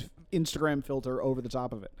 apocalypse-themed Instagram filter over the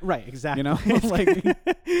top of it. Right, exactly. Like,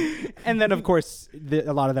 and then, of course,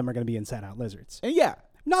 a lot of them are going to be inside-out lizards. yeah.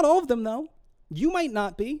 Not all of them, though. You might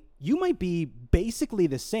not be. You might be basically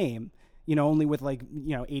the same, only with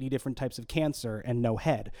 80 different types of cancer and no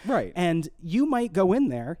head. Right. And you might go in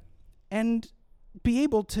there and be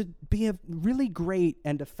able to be a really great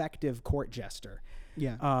and effective court jester.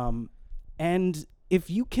 Yeah. And if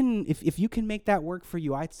you can make that work for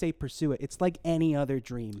you, I'd say pursue it. It's like any other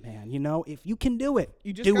dream, man. If you can do it,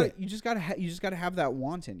 You just do gotta, it. You just gotta have that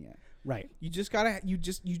want in you. Right. You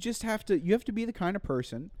have to be the kind of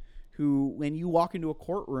person who, when you walk into a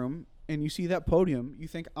courtroom and you see that podium, you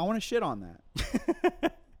think, I want to shit on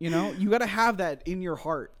that. You got to have that in your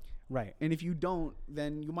heart. Right. And if you don't,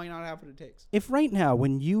 then you might not have what it takes. If right now,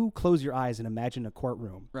 when you close your eyes and imagine a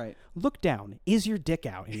courtroom, Right. look down. Is your dick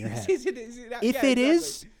out in your head? If It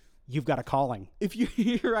is, you've got a calling. If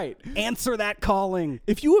you're right. Answer that calling.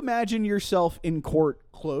 If you imagine yourself in court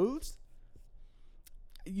clothes,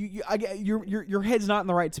 your head's not in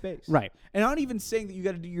the right space. Right. And I'm not even saying that you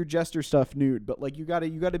got to do your jester stuff nude, but you got to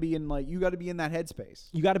be in that headspace.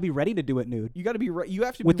 You got to be ready to do it nude. You got to be you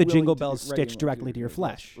have to with be the willing jingle to bells be ready stitched directly to your yes,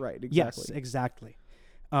 flesh. Right. Exactly. Yes, exactly.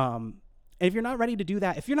 And if you're not ready to do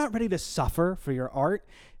that, if you're not ready to suffer for your art,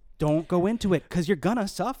 don't go into it because you're gonna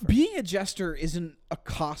suffer. Being a jester isn't a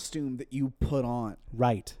costume that you put on.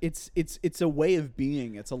 Right. It's a way of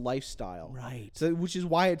being. It's a lifestyle. Right. So, which is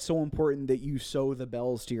why it's so important that you sew the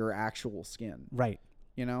bells to your actual skin. Right.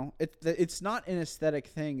 It's not an aesthetic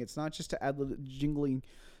thing. It's not just to add jingling.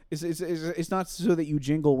 It's not so that you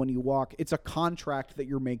jingle when you walk. It's a contract that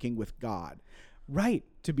you're making with God. Right.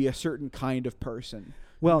 To be a certain kind of person.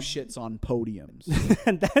 Well, who shits on podiums.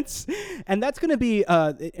 and that's going to be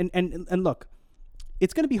and look,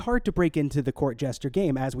 it's going to be hard to break into the court jester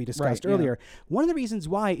game, as we discussed earlier. Yeah. One of the reasons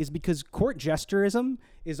why is because court jesterism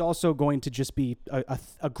is also going to just be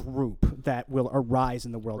a group that will arise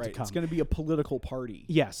in the world to come. It's going to be a political party.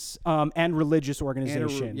 Yes, and religious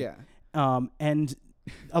organization. And and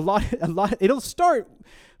a lot. It'll start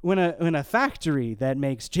when a factory that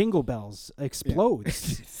makes jingle bells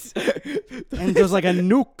explodes and there's like a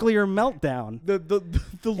nuclear meltdown.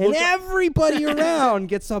 And everybody around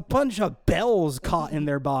gets a bunch of bells caught in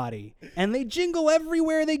their body, and they jingle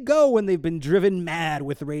everywhere they go when they've been driven mad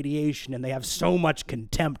with radiation, and they have so much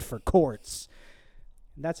contempt for courts.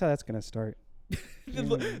 That's how that's gonna start. The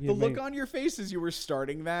look on your face as you were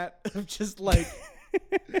starting that of just like.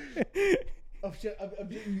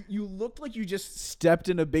 You looked like you just stepped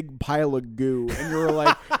in a big pile of goo, and you were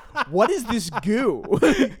like, "What is this goo?"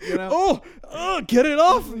 Oh, get it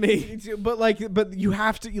off me! But you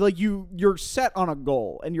have to you're set on a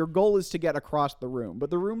goal, and your goal is to get across the room.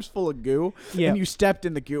 But the room's full of goo, and you stepped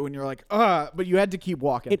in the goo, and you're like, but you had to keep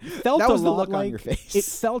walking. It felt that was a the lot look like, on your face. It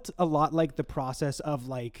felt a lot like the process of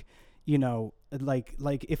like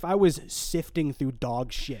if I was sifting through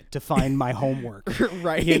dog shit to find my homework,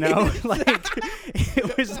 right? It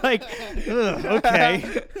was like, okay,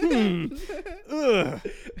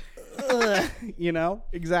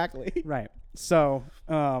 exactly, right. So,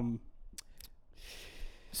 find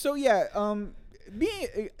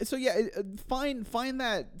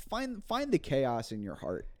the chaos in your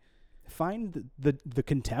heart. Find the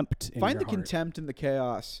contempt. Find the contempt in the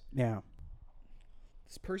chaos. Yeah.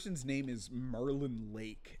 This person's name is Merlin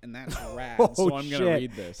Lake, and that's rad. Oh, so I'm going to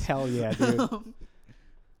read this. Hell yeah, dude.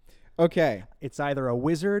 Okay. It's either a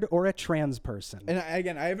wizard or a trans person. And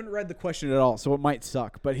again, I haven't read the question at all, so it might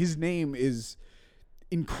suck, but his name is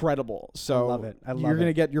incredible. So I love it. You're going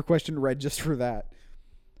to get your question read just for that.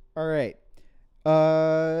 All right.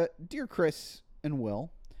 Dear Chris and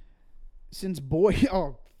Will, since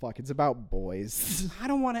it's about boys. I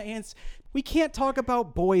don't want to answer. We can't talk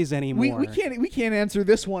about boys anymore. We can't answer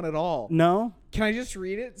this one at all. No? Can I just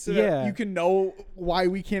read it so that you can know why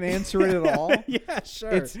we can't answer it at all? Yeah,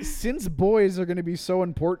 sure. It's since boys are going to be so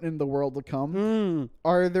important in the world to come,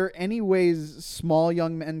 are there any ways small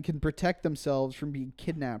young men can protect themselves from being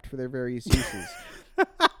kidnapped for their various uses?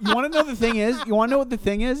 You want to know the thing is? You want to know what the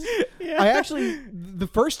thing is? Yeah. I actually, the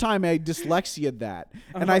first time I dyslexia'd that,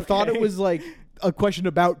 and I thought it was like a question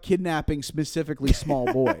about kidnapping specifically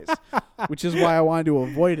small boys, which is why I wanted to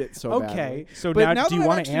avoid it so badly. Okay, so now do you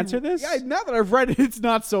want to answer this? Yeah, now that I've read it, it's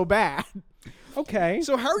not so bad. Okay.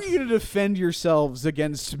 So how are you going to defend yourselves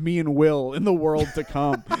against me and Will in the world to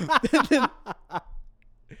come? I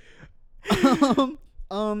don't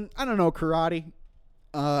know, karate.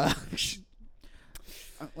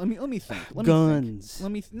 Let me think. Guns.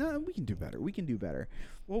 No, we can do better. We can do better.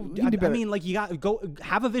 Well, I mean, like, you got to go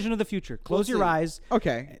have a vision of the future. Close your eyes.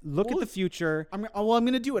 Okay. Look at the future. I'm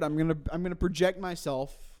going to do it. I'm going to project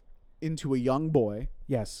myself into a young boy.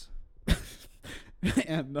 Yes.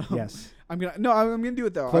 And Yes. I'm gonna do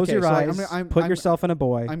it though. Close your eyes. Put I'm, yourself in a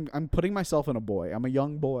boy. I'm putting myself in a boy. I'm a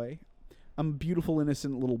young boy. I'm a beautiful,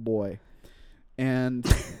 innocent little boy. And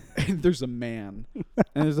there's a man.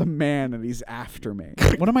 And there's a man, and he's after me.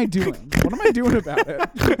 What am I doing? What am I doing about it?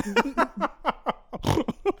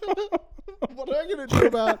 What am I gonna do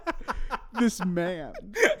about this man?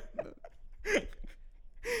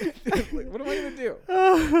 What am I gonna do?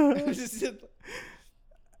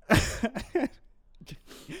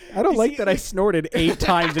 I don't like that I snorted 8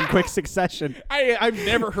 times in quick succession. I've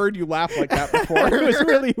never heard you laugh like that before. It was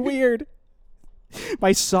really weird.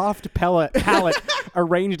 My soft palate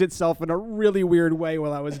arranged itself in a really weird way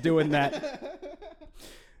while I was doing that.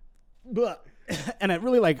 And it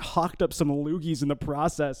really like hawked up some loogies in the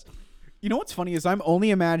process. You know what's funny is I'm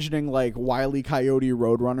only imagining like Wile E. Coyote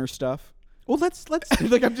Roadrunner stuff. Well, let's like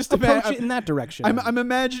I'm just approach it in that direction. I'm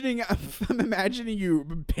imagining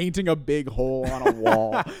you painting a big hole on a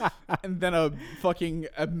wall, and then a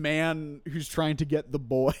man who's trying to get the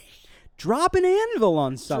boy. Drop an anvil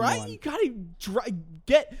on someone. Right? You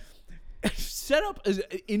gotta set up an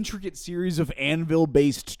intricate series of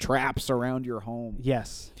anvil-based traps around your home.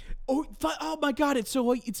 Yes. Oh my God! It's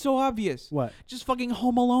so obvious. What? Just fucking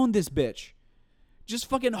Home Alone this bitch. Just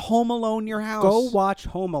fucking Home Alone your house. Go watch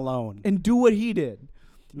Home Alone and do what he did.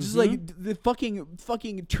 Just like the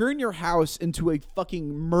fucking turn your house into a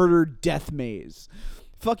fucking murder death maze.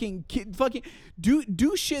 Fucking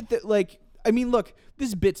do shit that like. I mean, look,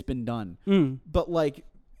 this bit's been done, but like,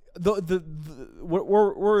 the what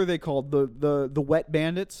are they called? The wet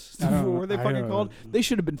bandits? What were they fucking called? They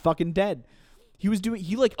should have been fucking dead.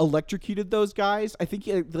 He like electrocuted those guys. I think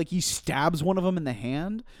he stabs one of them in the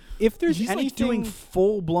hand. If there's he's anything, like doing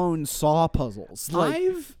full blown saw puzzles.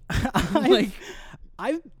 Like,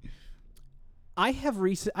 I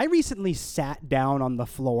recently sat down on the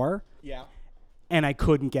floor. Yeah. And I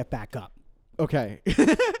couldn't get back up. Okay.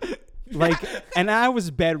 And I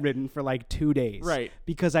was bedridden for like 2 days. Right.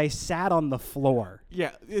 Because I sat on the floor.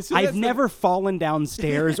 Yeah. So I've never fallen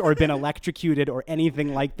downstairs or been electrocuted or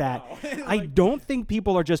anything like that. No. I don't think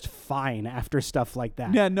people are just fine after stuff like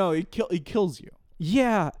that. Yeah, no, it kills you.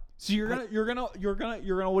 Yeah. So what you're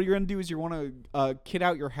gonna do is you want to kit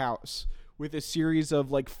out your house with a series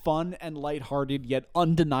of like fun and lighthearted yet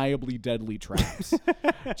undeniably deadly traps.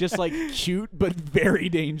 Just like cute but very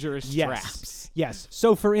dangerous traps. Yes.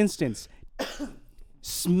 So for instance,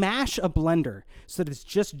 smash a blender so that it's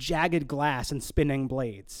just jagged glass and spinning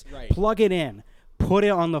blades. Right. Plug it in, put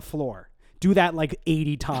it on the floor. Do that like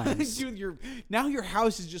 80 times. Dude, now your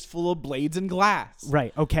house is just full of blades and glass.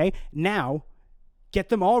 Right, okay. Now, get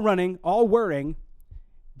them all running, all whirring,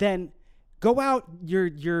 then go out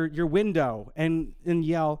your window and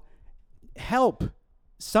yell, "Help!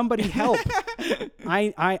 Somebody help!"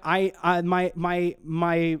 My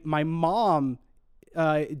mom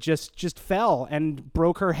just fell and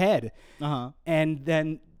broke her head. And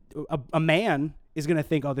then a man is gonna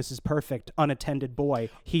think, "Oh, this is perfect, unattended boy.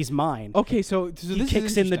 He's mine." Okay, so he this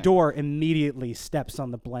kicks in the door, immediately steps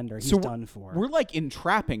on the blender. He's done for. We're like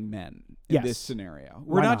entrapping men in this scenario.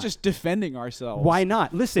 We're not just defending ourselves. Why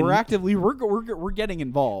not? Listen, we're getting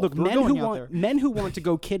involved. Look, men who want to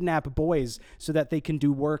go kidnap boys so that they can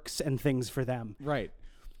do works and things for them. Right.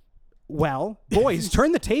 Well, boys,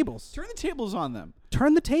 turn the tables. Turn the tables on them.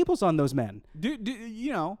 Turn the tables on those men.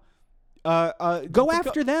 Go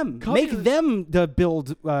after them. Make them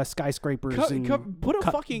build skyscrapers and put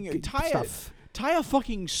a fucking tie a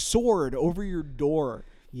fucking sword over your door.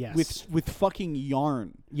 Yes. With fucking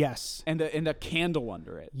yarn. Yes. And a candle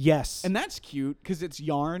under it. Yes. And that's cute because it's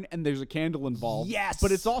yarn and there's a candle involved. Yes.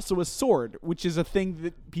 But it's also a sword, which is a thing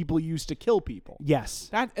that people use to kill people. Yes.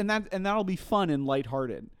 That'll be fun and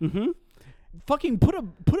lighthearted. Mm-hmm. Fucking put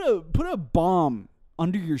a bomb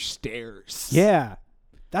under your stairs. Yeah.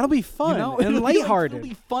 That'll be fun and lighthearted. It'll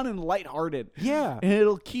be fun and lighthearted. Yeah. And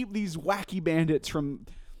it'll keep these wacky bandits from,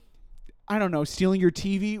 I don't know, stealing your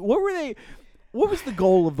TV. What were they? What was the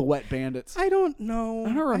goal of the wet bandits? I don't know.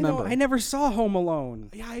 I don't remember. I never saw Home Alone.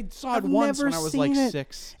 Yeah, I saw it once when I was like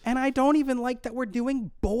 6. And I don't even like that we're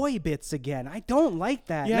doing boy bits again. I don't like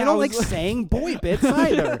that. Yeah, and I don't like saying boy bits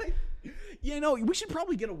either. Yeah, no, we should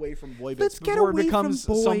probably get away from boy bits Let's get before away it becomes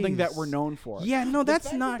from boys. something that we're known for. Yeah, no,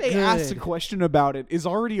 that's not good. They good. asked a question about it is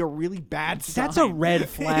already a really bad sign. That's a red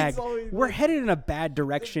flag. We're headed in a bad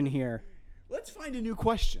direction here. Let's find a new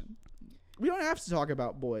question. We don't have to talk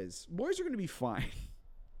about boys. Boys are going to be fine.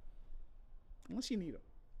 Unless you need them.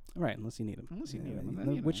 All right, unless you need them. Unless you need them.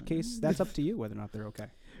 In which case, that's up to you whether or not they're okay.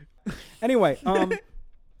 Anyway,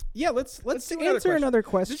 Yeah, let's do another answer another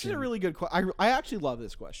question. This is a really good question. I actually love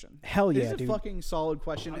this question. Hell yeah, This is dude. a fucking solid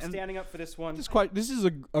question. I'm and standing up for this one. this is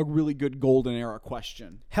a really good golden era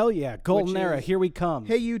question. Hell yeah, golden Which era. is, Here we come.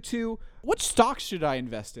 Hey, you two, what stocks should I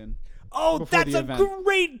invest in? Oh, before that's the a event?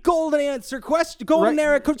 great golden answer question. Golden Right.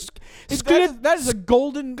 era. That is a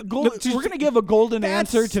golden. We're gonna give a golden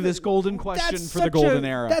answer to this golden question for the golden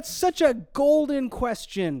era. That's such a golden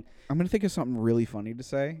question. I'm gonna think of something really funny to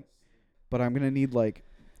say, but I'm gonna need like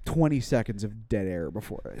 20 seconds of dead air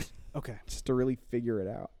before it, Okay. just to really figure it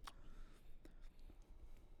out.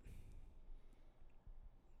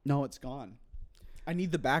 No, it's gone. I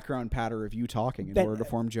need the background patter of you talking in order to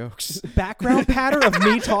form jokes. Background patter of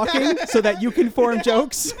me talking so that you can form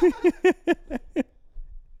jokes.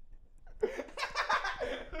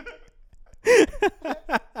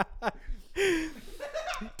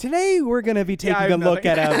 Today we're going to be taking a look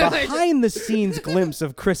at a behind-the-scenes glimpse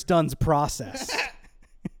of Chris Dunn's process.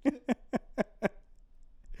 You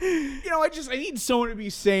know, I need someone to be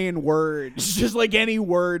saying words, just like any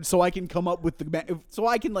word, so I can come up with so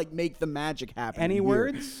I can like make the magic happen. Any here.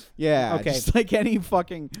 words? Yeah. Okay. Just like any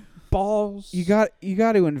fucking Balls. You got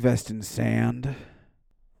to invest in sand.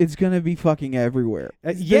 It's gonna be fucking everywhere.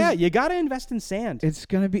 Yeah, you got to invest in sand.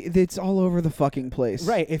 It's all over the fucking place.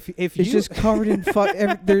 Right. If It's you just covered in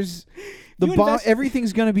there's the You bomb. invest-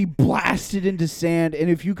 Everything's gonna be blasted into sand, and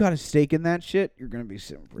if you got a stake in that shit, you're gonna be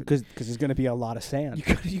sitting pretty. because there's going to be a lot of sand.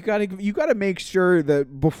 You gotta make sure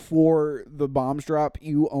that before the bombs drop,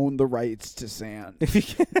 you own the rights to sand.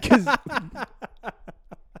 Because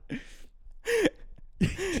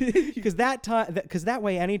Because that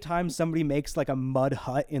way, anytime somebody makes like a mud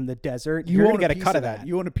hut in the desert, you you're own gonna get a piece cut of of that.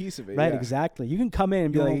 You own a piece of it, Right, yeah. exactly. You can come in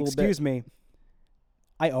and be You own a like, little "Excuse me,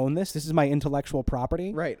 I own this. This is my intellectual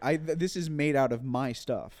property." Right. This is made out of my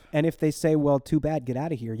stuff. And if they say, "Well, too bad, get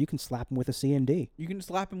out of here," you can slap them with a C&D. You can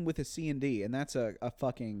slap him with a C&D, and that's a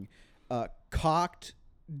fucking cocked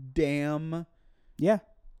damn Yeah,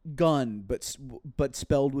 gun, but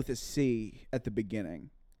spelled with a C at the beginning.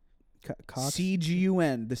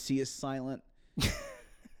 CGUN. The C is silent.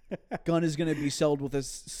 Gun is going to be sold with a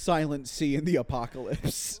silent C in the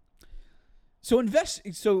apocalypse. So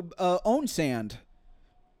own sand.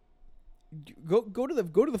 Go to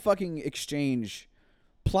the fucking exchange.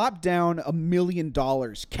 Plop down $1 million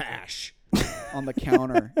cash on the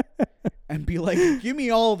counter and be like, "Give me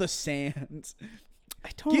all the sand.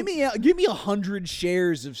 Give me 100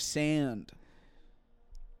 shares of sand."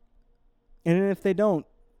 And if they don't,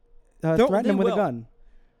 They threaten them with will. a gun.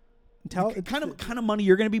 Tell Kind of money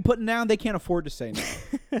you're going to be putting down, they can't afford to say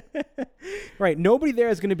no. Right. Nobody there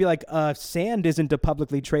is going to be like, sand isn't a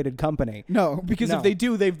publicly traded company. No, because No. if they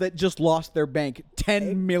do, they've just lost their bank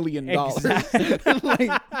 $10 million.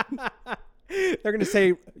 Like, They're going to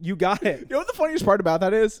say, "You got it." you know what the funniest part about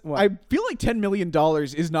that is? What? I feel like $10 million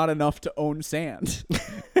is not enough to own sand.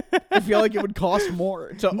 I feel like it would cost more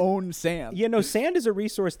to own sand. Yeah, no, sand is a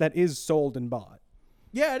resource that is sold and bought.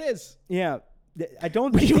 Yeah, it is. Yeah. I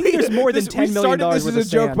don't think there's more than $10 million We started this worth as of a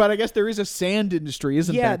joke, sand. but I guess there is a sand industry,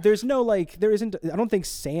 isn't Yeah, there? there's no there isn't. I don't think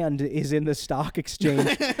sand is in the stock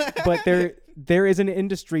exchange, but there is an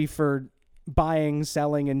industry for buying,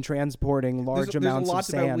 selling, and transporting large amounts there's a lot of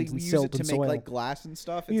sand we and use silt it to and make soil. like glass and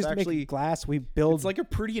stuff. We It's use it to actually make glass. We build. it's like a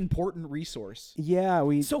pretty important resource. Yeah,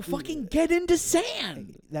 we. So fucking get into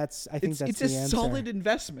sand. I think that's It's the a answer. solid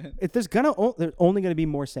investment. There's only gonna be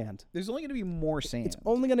more sand. There's only going to be more sand. It's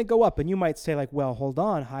only going to go up. And you might say, like, well, hold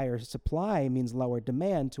on. Higher supply means lower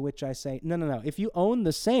demand. To which I say, no. If you own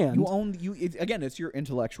the sand, again, it's your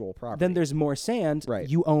intellectual property. then there's more sand. Right.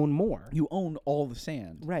 You own more. You own all the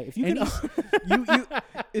sand. Right. If you And can.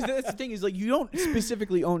 that's the thing is like you don't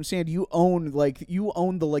specifically own sand. You own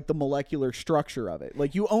the molecular structure of it.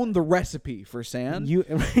 Like you own the recipe for sand. you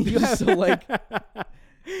have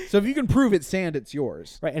So if you can prove it's sand, it's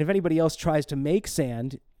yours. right. And if anybody else tries to make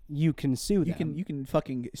sand, you can sue them. You can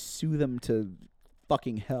fucking sue them to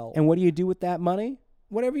fucking hell. And what do you do with that money?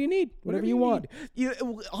 Whatever you need. Whatever you want.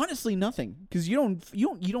 Honestly, nothing, because you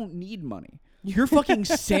don't need money. You're fucking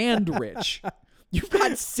sand rich. You've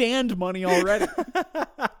got sand money already.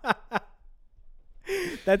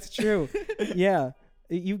 That's true. Yeah.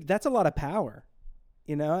 That's a lot of power.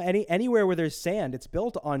 You know, anywhere where there's sand, it's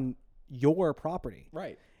built on your property.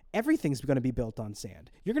 Right. Everything's going to be built on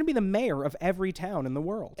sand. You're going to be the mayor of every town in the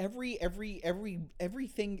world. Everything,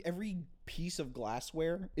 every piece of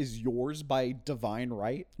glassware is yours by divine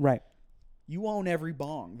right. Right. You own every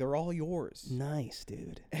bong. They're all yours. Nice,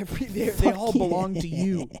 dude. They all belong to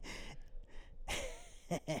you.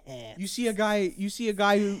 You see a guy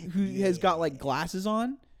who has got like glasses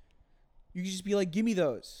on, you can just be like, "Give me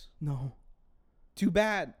those." No. Too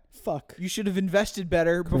bad. Fuck. You should have invested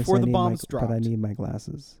better Chris, before I the need bombs my, dropped. But I need my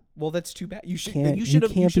glasses. Well, that's too bad. You should Can't- you you should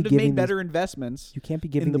have can't be made giving better investments. You can't be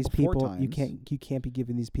giving the these before people. You times. can't be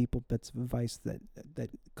giving these people bits of advice that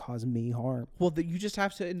cause me harm. Well, you just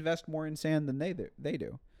have to invest more in sand than they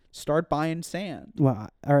do. Start buying sand. Well,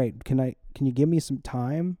 all right. Can you give me some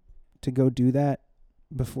time to go do that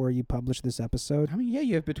before you publish this episode? I mean, yeah,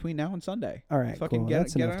 you have between now and Sunday. All right, fucking cool. get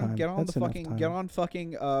That's enough time. get on That's the enough fucking time. get on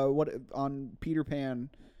fucking on Peter Pan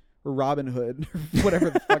or Robin Hood or whatever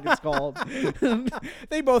the fuck it's called.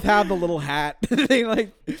 They both have the little hat. They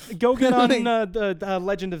like Go get on the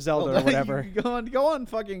Legend of Zelda or whatever. Go on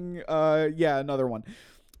fucking another one.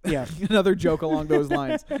 Yeah. Another joke along those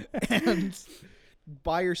lines. And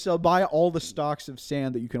buy all the stocks of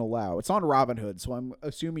sand that you can allow. It's on Robinhood, so I'm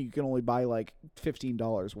assuming you can only buy like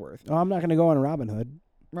 $15 worth. Oh, I'm not going to go on Robinhood.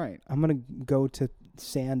 Right. I'm going to go to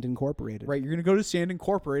Sand Incorporated. Right. You're going to go to Sand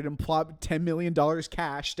Incorporated and plop $10 million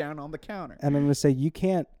cash down on the counter. And I'm going to say, you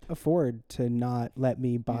can't afford to not let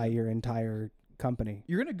me buy your entire company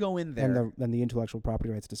You're going to go in there. and the intellectual property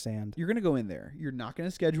rights to sand. You're going to go in there. You're not going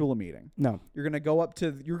to schedule a meeting. No. You're going to go up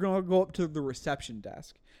to the reception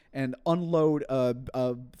desk and unload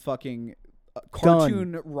a fucking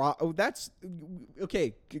cartoon that's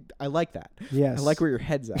okay. I like that. Yes. I like where your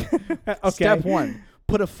head's at. Okay. Step 1,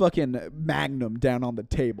 put a fucking Magnum down on the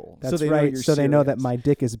table. That's so they right. Know you're so they know that serious. my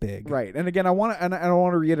dick is big. Right. And again, I want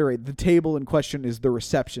to reiterate, the table in question is the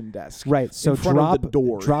reception desk. Right. So in front of the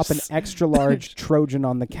doors. drop an extra large Trojan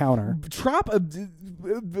on the counter.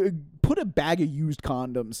 Put a bag of used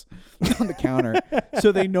condoms on the counter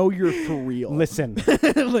so they know you're for real. Listen,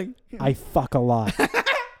 Like, I fuck a lot.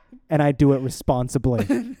 And I do it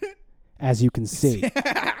responsibly. As you can see.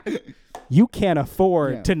 You can't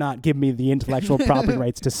afford to not give me the intellectual property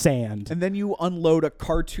rights to sand. and then you unload a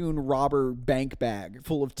cartoon robber bank bag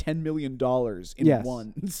full of $10 million in Yes.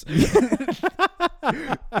 ones.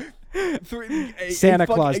 Santa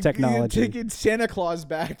Claus technology. Take a Santa Claus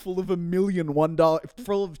bag full of $1 million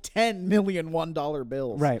full of $10 million $1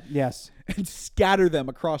 bills. Right, yes. And scatter them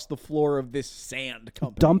across the floor of this sand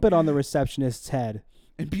company. Dump it on the receptionist's head.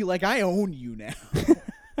 And be like, I own you now.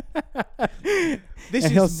 This And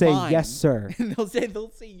is he'll say, mine. yes, sir. And they'll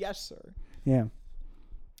say yes, sir. Yeah.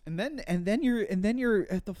 And then you're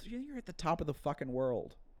at the top of the fucking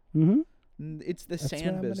world. Mm-hmm. And it's the That's sand what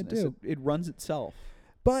I'm gonna business. do. It runs itself.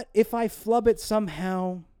 But if I flub it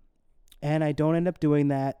somehow and I don't end up doing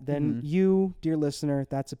that, then you, dear listener,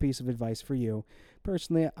 that's a piece of advice for you.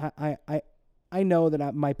 Personally, I know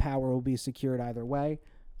that my power will be secured either way.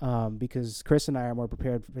 Because Chris and I are more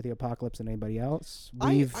prepared for the apocalypse than anybody else.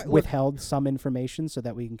 We've withheld some information so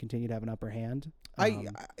that we can continue to have an upper hand. I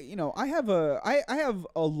have a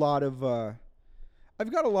lot of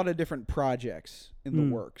I've got a lot of different projects in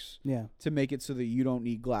the works. Yeah. To make it so that you don't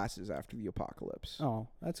need glasses after the apocalypse. Oh,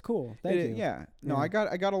 that's cool. Thank you. Yeah. No, Yeah.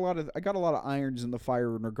 I got a lot of irons in the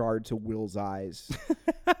fire in regard to Will's eyes,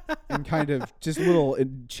 and kind of just little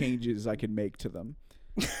changes I can make to them.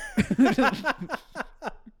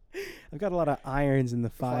 I've got a lot of irons in the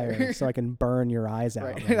fire so I can burn your eyes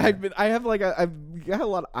out. Right. I've got a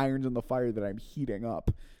lot of irons in the fire that I'm heating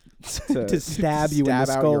up to stab you in the out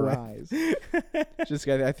skull your with. eyes.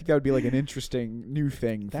 I think that would be like an interesting new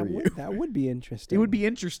thing for you. That would be interesting. It would be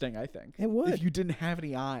interesting, I think. It would. If you didn't have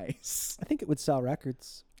any eyes. I think it would sell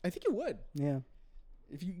records. I think it would. Yeah.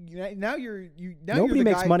 If now you're Nobody the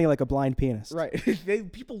makes guy, money like a blind pianist. right?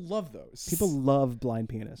 People love those. People love blind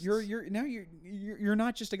pianists. You're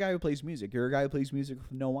not just a guy who plays music. You're a guy who plays music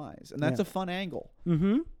with no eyes, and that's a fun angle.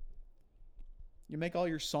 Mm-hmm. You make all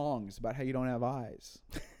your songs about how you don't have eyes.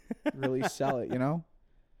 Really sell it, you know.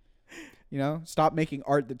 Stop making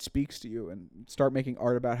art that speaks to you, and start making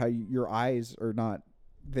art about how your eyes are not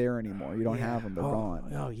there anymore. You don't have them; they're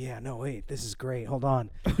gone. Oh yeah, no wait, this is great. Hold on.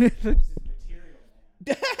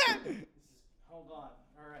 Hold on.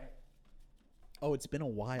 All right. Oh, it's been a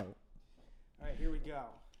while. All right, here we go.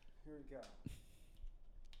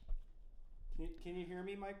 Can you hear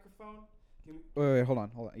me, microphone? Wait, hold on.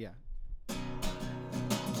 Yeah.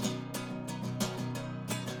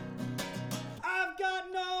 I've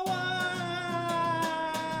got no eyes.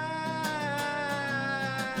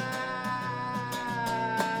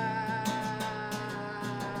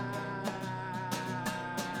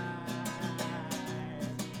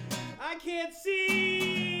 I can't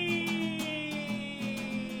see.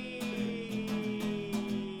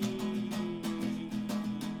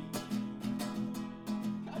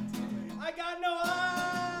 I got no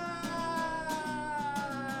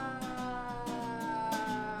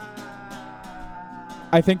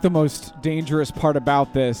I think the most dangerous part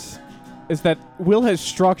about this is that Will has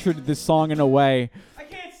structured this song in a way I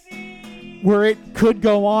can't see. where it could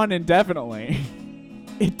go on indefinitely.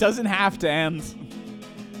 It doesn't have to end.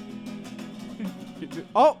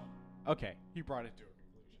 Oh, okay. He brought it to a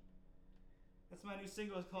conclusion. That's my new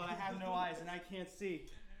single. It's called "I Have No Eyes and I Can't See."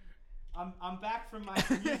 I'm back from my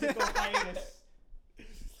musical hiatus.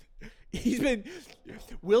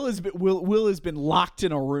 Will has been locked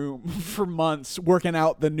in a room for months working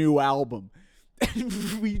out the new album.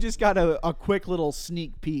 We just got a quick little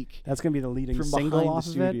sneak peek. That's going to be the leading From single behind the off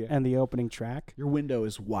of it studio. and the opening track. Your window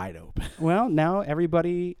is wide open. Well, now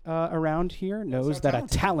everybody around here knows our that a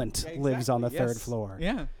talent. talent Yeah, lives on the exactly. third Yes. floor.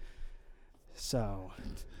 Yeah. So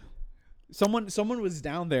Someone was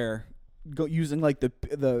down there using like the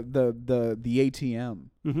ATM,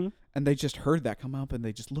 and they just heard that come up, and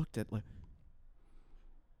they just looked at like.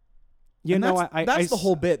 you And know, that's the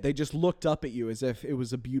whole bit. They just looked up at you as if it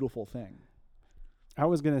was a beautiful thing. I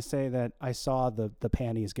was gonna say that I saw the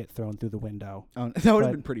panties get thrown through the window. Oh, that would But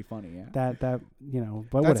have been pretty funny. Yeah. But That's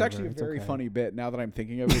whatever, actually a it's very okay. funny bit now that I'm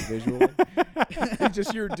thinking of it visually.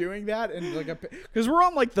 Just you're doing that and like because we're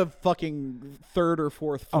on like the fucking third or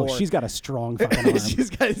fourth floor. Oh, she's got a strong fucking arm. she's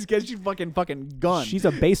fucking gun. She's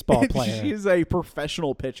a baseball player. She's a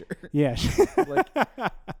professional pitcher. Yeah. Like,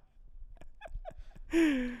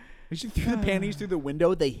 she threw the panties through the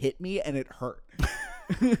window. They hit me and it hurt.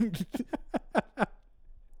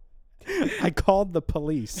 I called the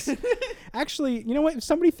police. Actually, you know what? If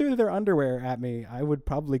somebody threw their underwear at me, I would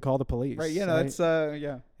probably call the police. Right? Yeah, no, that's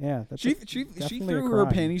yeah. Yeah, that's She definitely a threw her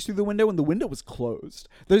crime. panties through the window and the window was closed.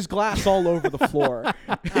 There's glass all over the floor.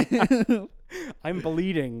 I'm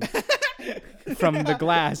bleeding from the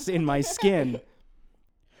glass in my skin.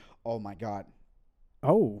 Oh my god.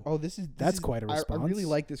 Oh, That's quite a I response. really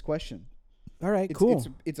like this question. all right, cool.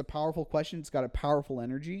 It's a powerful question. It's got a powerful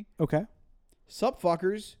energy. Okay. Sup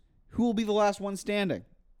fuckers, who will be the last one standing?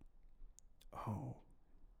 Oh,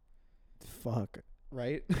 fuck.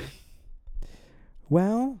 Right?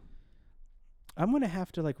 Well, I'm gonna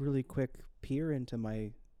have to like really quick peer into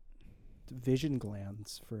my vision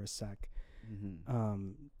glands for a sec,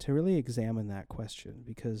 to really examine that question,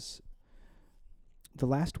 because the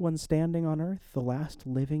last one standing on Earth, the last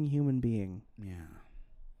living human being. Yeah.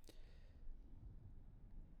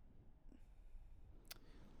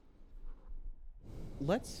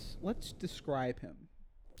 Let's describe him.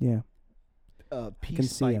 Yeah,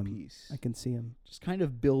 Piece see by him. piece. I can see him. Just kind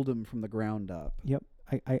of build him from the ground up. Yep.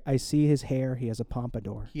 I see his hair. He has a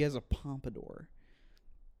pompadour. He has a pompadour.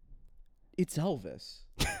 It's Elvis.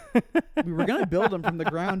 We were gonna build him from the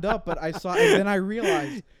ground up, but I saw, and then I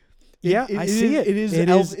realized. I see it. It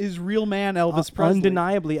is real man Elvis Presley.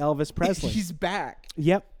 Undeniably Elvis Presley. He's back,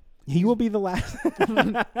 Yep. He will be the last.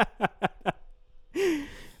 and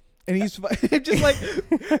he's just like.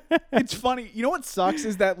 It's funny. You know what sucks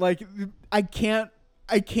is that like I can't.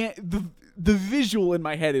 The visual in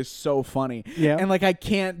my head is so funny. Yeah. And like I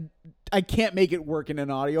can't make it work in an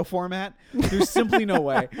audio format. There's simply no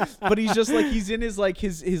way. But he's just like he's in his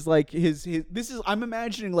this is I'm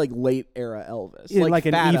imagining like late era Elvis. In like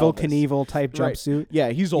an fat Evil Elvis. Knievel type Right. jumpsuit. Yeah,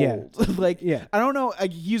 he's old. Yeah. I don't know.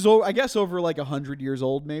 He's old, I guess over like 100 years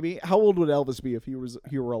old maybe. How old would Elvis be if he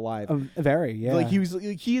were alive? Very, yeah. Like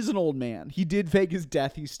he is an old man. He did fake his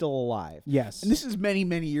death. He's still alive. Yes. And this is many,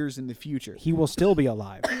 many years in the future. He will still be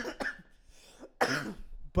alive.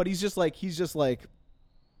 But he's like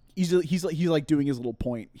doing his little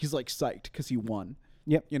point. He's like psyched because he won.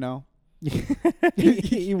 Yep. You know?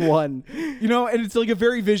 He won. You know, and it's like a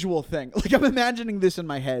very visual thing. Like I'm imagining this in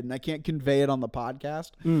my head and I can't convey it on the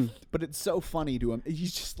podcast. But it's so funny to him.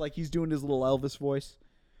 He's just like he's doing his little Elvis voice.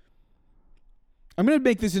 I'm gonna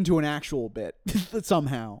make this into an actual bit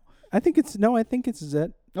somehow. I think it's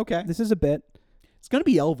it. Okay. This is a bit. It's gonna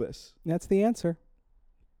be Elvis. That's the answer.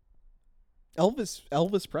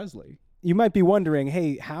 Elvis Presley. You might be wondering,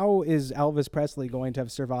 hey, how is Elvis Presley going to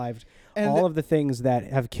have survived all of the things that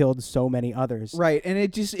have killed so many others? Right, and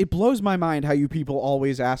it blows my mind how you people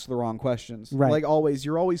always ask the wrong questions. Right. Like always,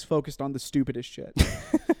 you're always focused on the stupidest shit.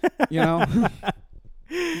 You know?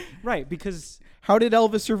 Right, because How did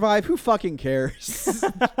Elvis survive? Who fucking cares?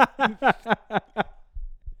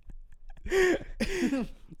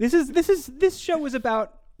 this show is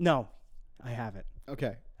about I have it.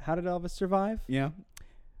 Okay. How did Elvis survive? Yeah.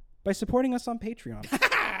 By supporting us on Patreon.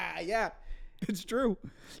 Yeah. It's true.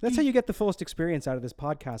 That's how you get the fullest experience out of this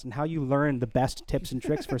podcast, and how you learn the best tips and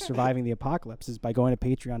tricks for surviving the apocalypse is by going to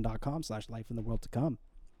patreon.com/lifeintheworldtocome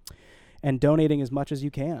and donating as much as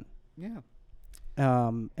you can. Yeah.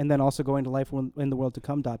 And then also going to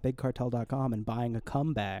lifeintheworldtocome.bigcartel.com and buying a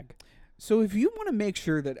cum bag. So if you want to make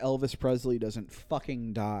sure that Elvis Presley doesn't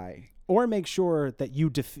fucking die, Or make sure that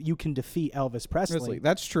you can defeat Elvis Presley.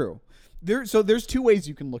 that's true. There's two ways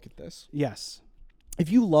you can look at this. Yes.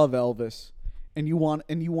 If you love Elvis and you want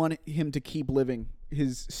him to keep living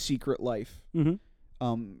his secret life,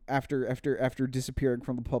 after disappearing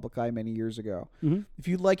from the public eye many years ago, if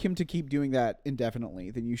you'd like him to keep doing that indefinitely,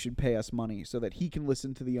 then you should pay us money so that he can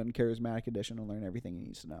listen to the Uncharismatic Edition and learn everything he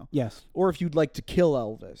needs to know. Yes. Or if you'd like to kill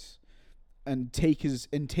Elvis and take his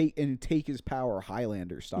power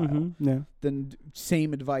Highlander style, Yeah. then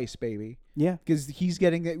same advice, baby. Yeah. Because he's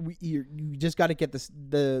getting it. You just got to get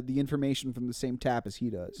the information from the same tap as he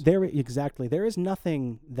does. Exactly. There is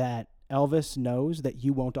nothing that Elvis knows that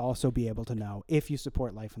you won't also be able to know if you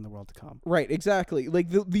support Life in the World to Come. Right, exactly. Like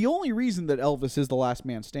the only reason that Elvis is the last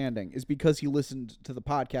man standing is because he listened to the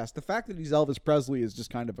podcast. The fact that he's Elvis Presley is just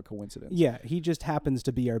kind of a coincidence. Yeah, he just happens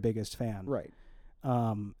to be our biggest fan. Right.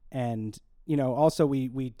 And also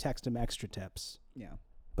we text him extra tips. Yeah.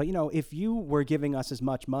 But if you were giving us as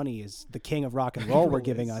much money as the king of rock and roll were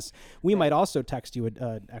giving us, we might also text you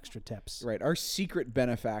extra tips. Right, our secret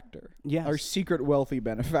benefactor. Yes. Our secret wealthy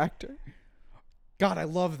benefactor. God, I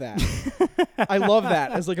love that. I love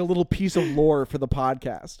that as like a little piece of lore for the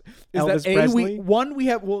podcast. Is Elvis that Presley? we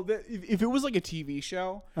have if it was like a TV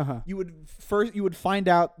show, you would find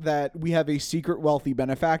out that we have a secret wealthy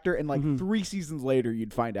benefactor, and like 3 seasons later,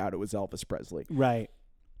 you'd find out it was Elvis Presley. Right.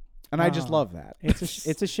 And I just love that.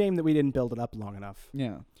 It's a shame that we didn't build it up long enough.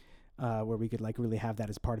 Yeah. Where we could like really have that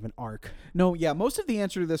as part of an arc. No, yeah. Most of the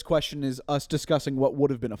answer to this question is us discussing what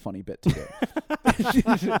would have been a funny bit to do.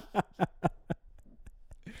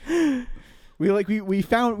 We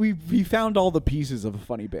found all the pieces of a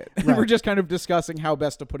funny bit. Right. We're just kind of discussing how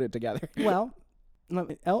best to put it together. Well,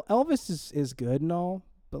 Elvis is good and all,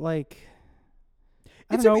 but like,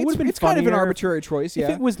 It's it's kind of an arbitrary choice. Yeah.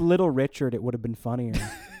 If it was Little Richard, it would have been funnier.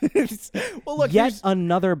 Well, look. Yet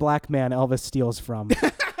another black man Elvis steals from.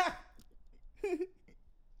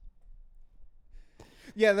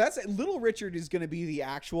 Yeah, Little Richard is going to be the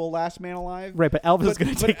actual last man alive. Right, but Elvis is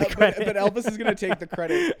going to take the credit. But Elvis is going to take the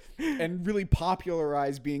credit and really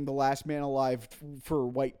popularize being the last man alive for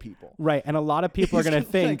white people. Right, and a lot of people are going to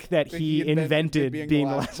think that he invented being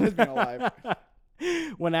the last man alive.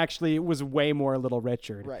 When actually it was way more Little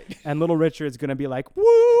Richard. Right. And Little Richard's going to be like,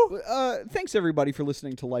 woo! Thanks, everybody, for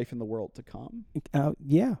listening to Life in the World to Come.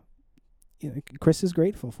 Yeah. Chris is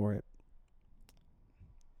grateful for it.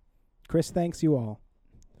 Chris thanks you all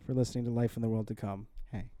for listening to Life in the World to Come.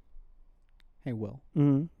 Hey, Will.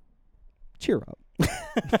 Mm-hmm. Cheer up.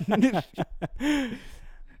 let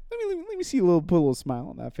me see put a little smile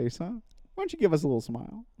on that face, huh? Why don't you give us a little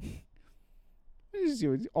smile?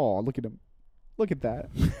 Oh, look at him. Look at that.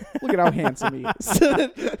 Look at how handsome he is.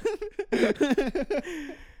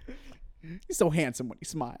 He's so handsome when he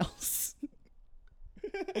smiles.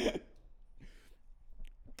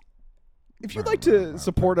 If you'd like to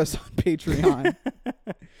support us on Patreon,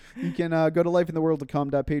 you can go to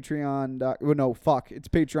lifeintheworldtocome.patreon. It's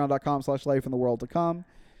patreon.com/lifeintheworldtocome.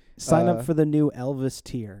 Sign up for the new Elvis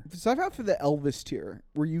tier. Sign up for the Elvis tier,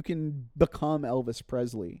 where you can become Elvis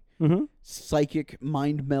Presley. Mm-hmm. Psychic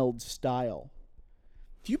mind meld style.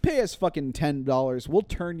 If you pay us fucking $10, we'll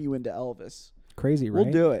turn you into Elvis. Crazy, right?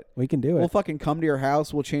 We'll do it. We can do it. We'll fucking come to your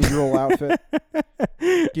house. We'll change your whole outfit.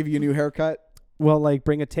 Give you a new haircut. We'll like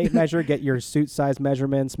bring a tape measure, get your suit size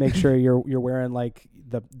measurements, make sure you're wearing like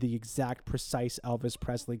the exact precise Elvis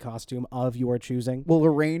Presley costume of your choosing. We'll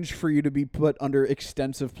arrange for you to be put under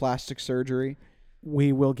extensive plastic surgery.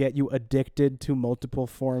 We will get you addicted to multiple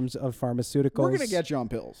forms of pharmaceuticals. We're gonna get you on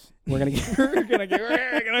pills. We're gonna get we're gonna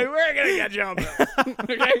get you on pills.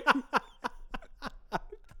 Okay.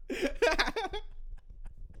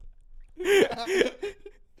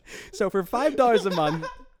 So for $5 a month,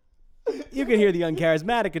 you can hear the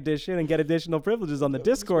Uncharismatic Edition and get additional privileges on the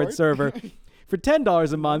Discord server. For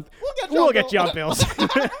 $10 a month, we'll get you on pills. We're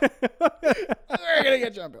gonna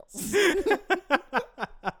get you on pills.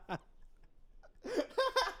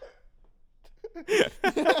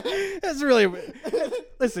 That's really.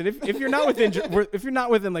 Listen, if you're not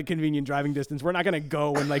within like convenient driving distance, we're not gonna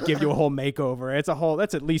go and like give you a whole makeover.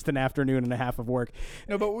 That's at least an afternoon and a half of work.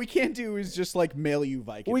 No, but what we can't do is just like mail you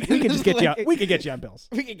Vicodin. We can just get you. We can get you on pills.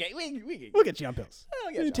 We'll get you on pills.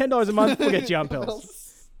 $10 a month, we'll get you on pills.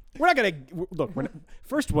 We're not gonna look.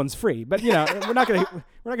 First one's free, but we're not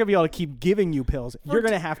gonna be able to keep giving you pills. You're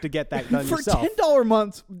gonna have to get that done yourself. For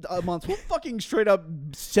 $10 a month, we'll fucking straight up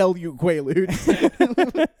sell you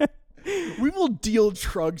Quaaludes. We will deal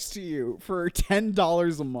drugs to you for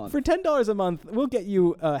 $10 a month. For $10 a month, we'll get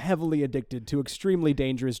you heavily addicted to extremely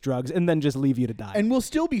dangerous drugs and then just leave you to die. And we'll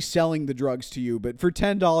still be selling the drugs to you, but for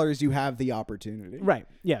 $10, you have the opportunity. Right.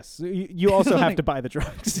 Yes. You also have to buy the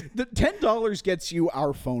drugs. The $10 gets you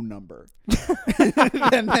our phone number.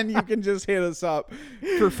 And then you can just hit us up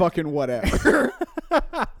for fucking whatever.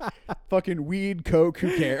 Fucking weed, coke,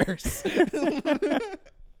 who cares?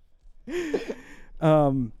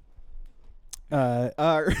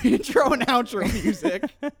 Our intro and outro music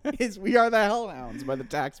is We Are the Hellhounds by the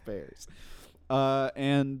Taxpayers.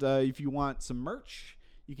 And if you want some merch,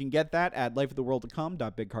 you can get that at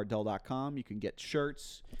lifeoftheworld.com.bigcartel.com. You can get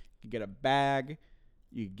shirts, you can get a bag,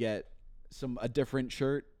 you can get a different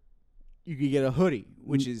shirt. You could get a hoodie,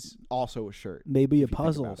 which is also a shirt. Maybe a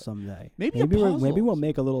puzzle someday. Maybe a puzzle. Maybe we'll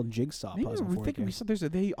make a little jigsaw puzzle for you.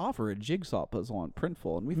 They offer a jigsaw puzzle on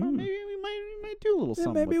Printful, and we thought maybe we might do a little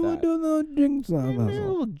something maybe with we'll that. do a little jigsaw puzzle. Maybe a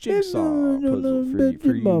little jigsaw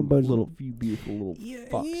puzzle for you beautiful little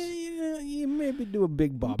fucks. Yeah, maybe do a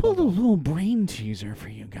big bob. Put a little brain teaser for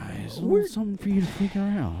you guys. Something for you to figure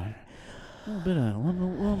out. A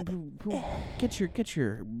little bit of get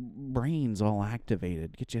your brains all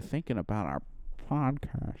activated. Get you thinking about our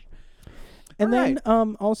podcast. And then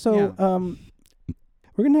we're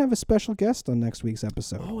gonna have a special guest on next week's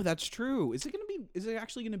episode. Oh, that's true. Is it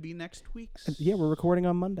actually gonna be next week's? Yeah, we're recording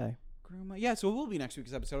on Monday. Yeah, so it will be next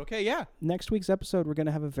week's episode. Okay, yeah. Next week's episode, we're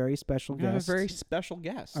gonna have a very special guest.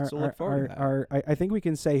 So look forward to that. I think we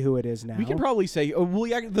can say who it is now. We can probably say.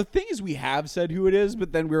 The thing is, we have said who it is,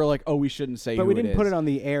 but then we were like, oh, we shouldn't say. But who we didn't it put is. it on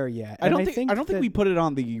the air yet. I don't think we put it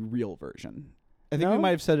on the real version. I think we might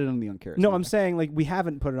have said it on the uncharismatic. No, I'm saying like we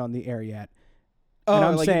haven't put it on the air yet. Oh, and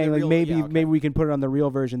I'm like saying like real, maybe we can put it on the real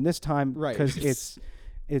version this time, right? Because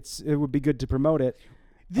it would be good to promote it.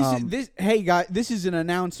 Hey guys, this is an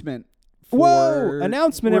announcement. Whoa!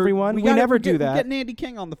 Announcement, everyone. We never do that. We're getting Andy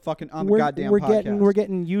King on the goddamn podcast. We're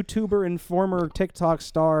getting YouTuber and former TikTok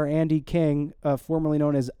star Andy King, formerly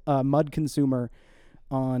known as Mud Consumer,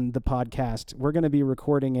 on the podcast. We're going to be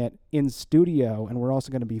recording it in studio, and we're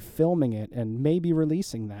also going to be filming it and maybe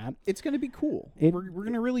releasing that. It's going to be cool. We're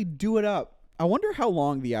going to really do it up. I wonder how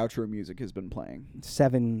long the outro music has been playing.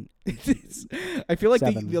 7. I feel like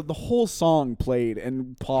the whole song played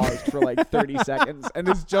and paused for like 30 seconds and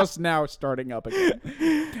is just now starting up again.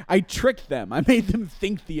 I tricked them. I made them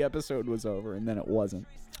think the episode was over, and then it wasn't.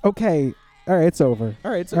 Okay. All right, it's over.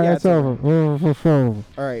 All right, it's over.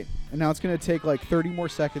 All right, and now it's going to take like 30 more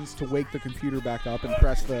seconds to wake the computer back up and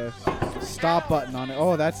press the stop button on it.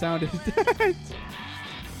 Oh, that sounded...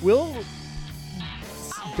 Will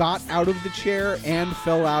got out of the chair and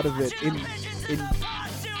fell out of it in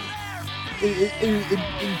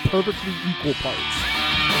perfectly equal parts.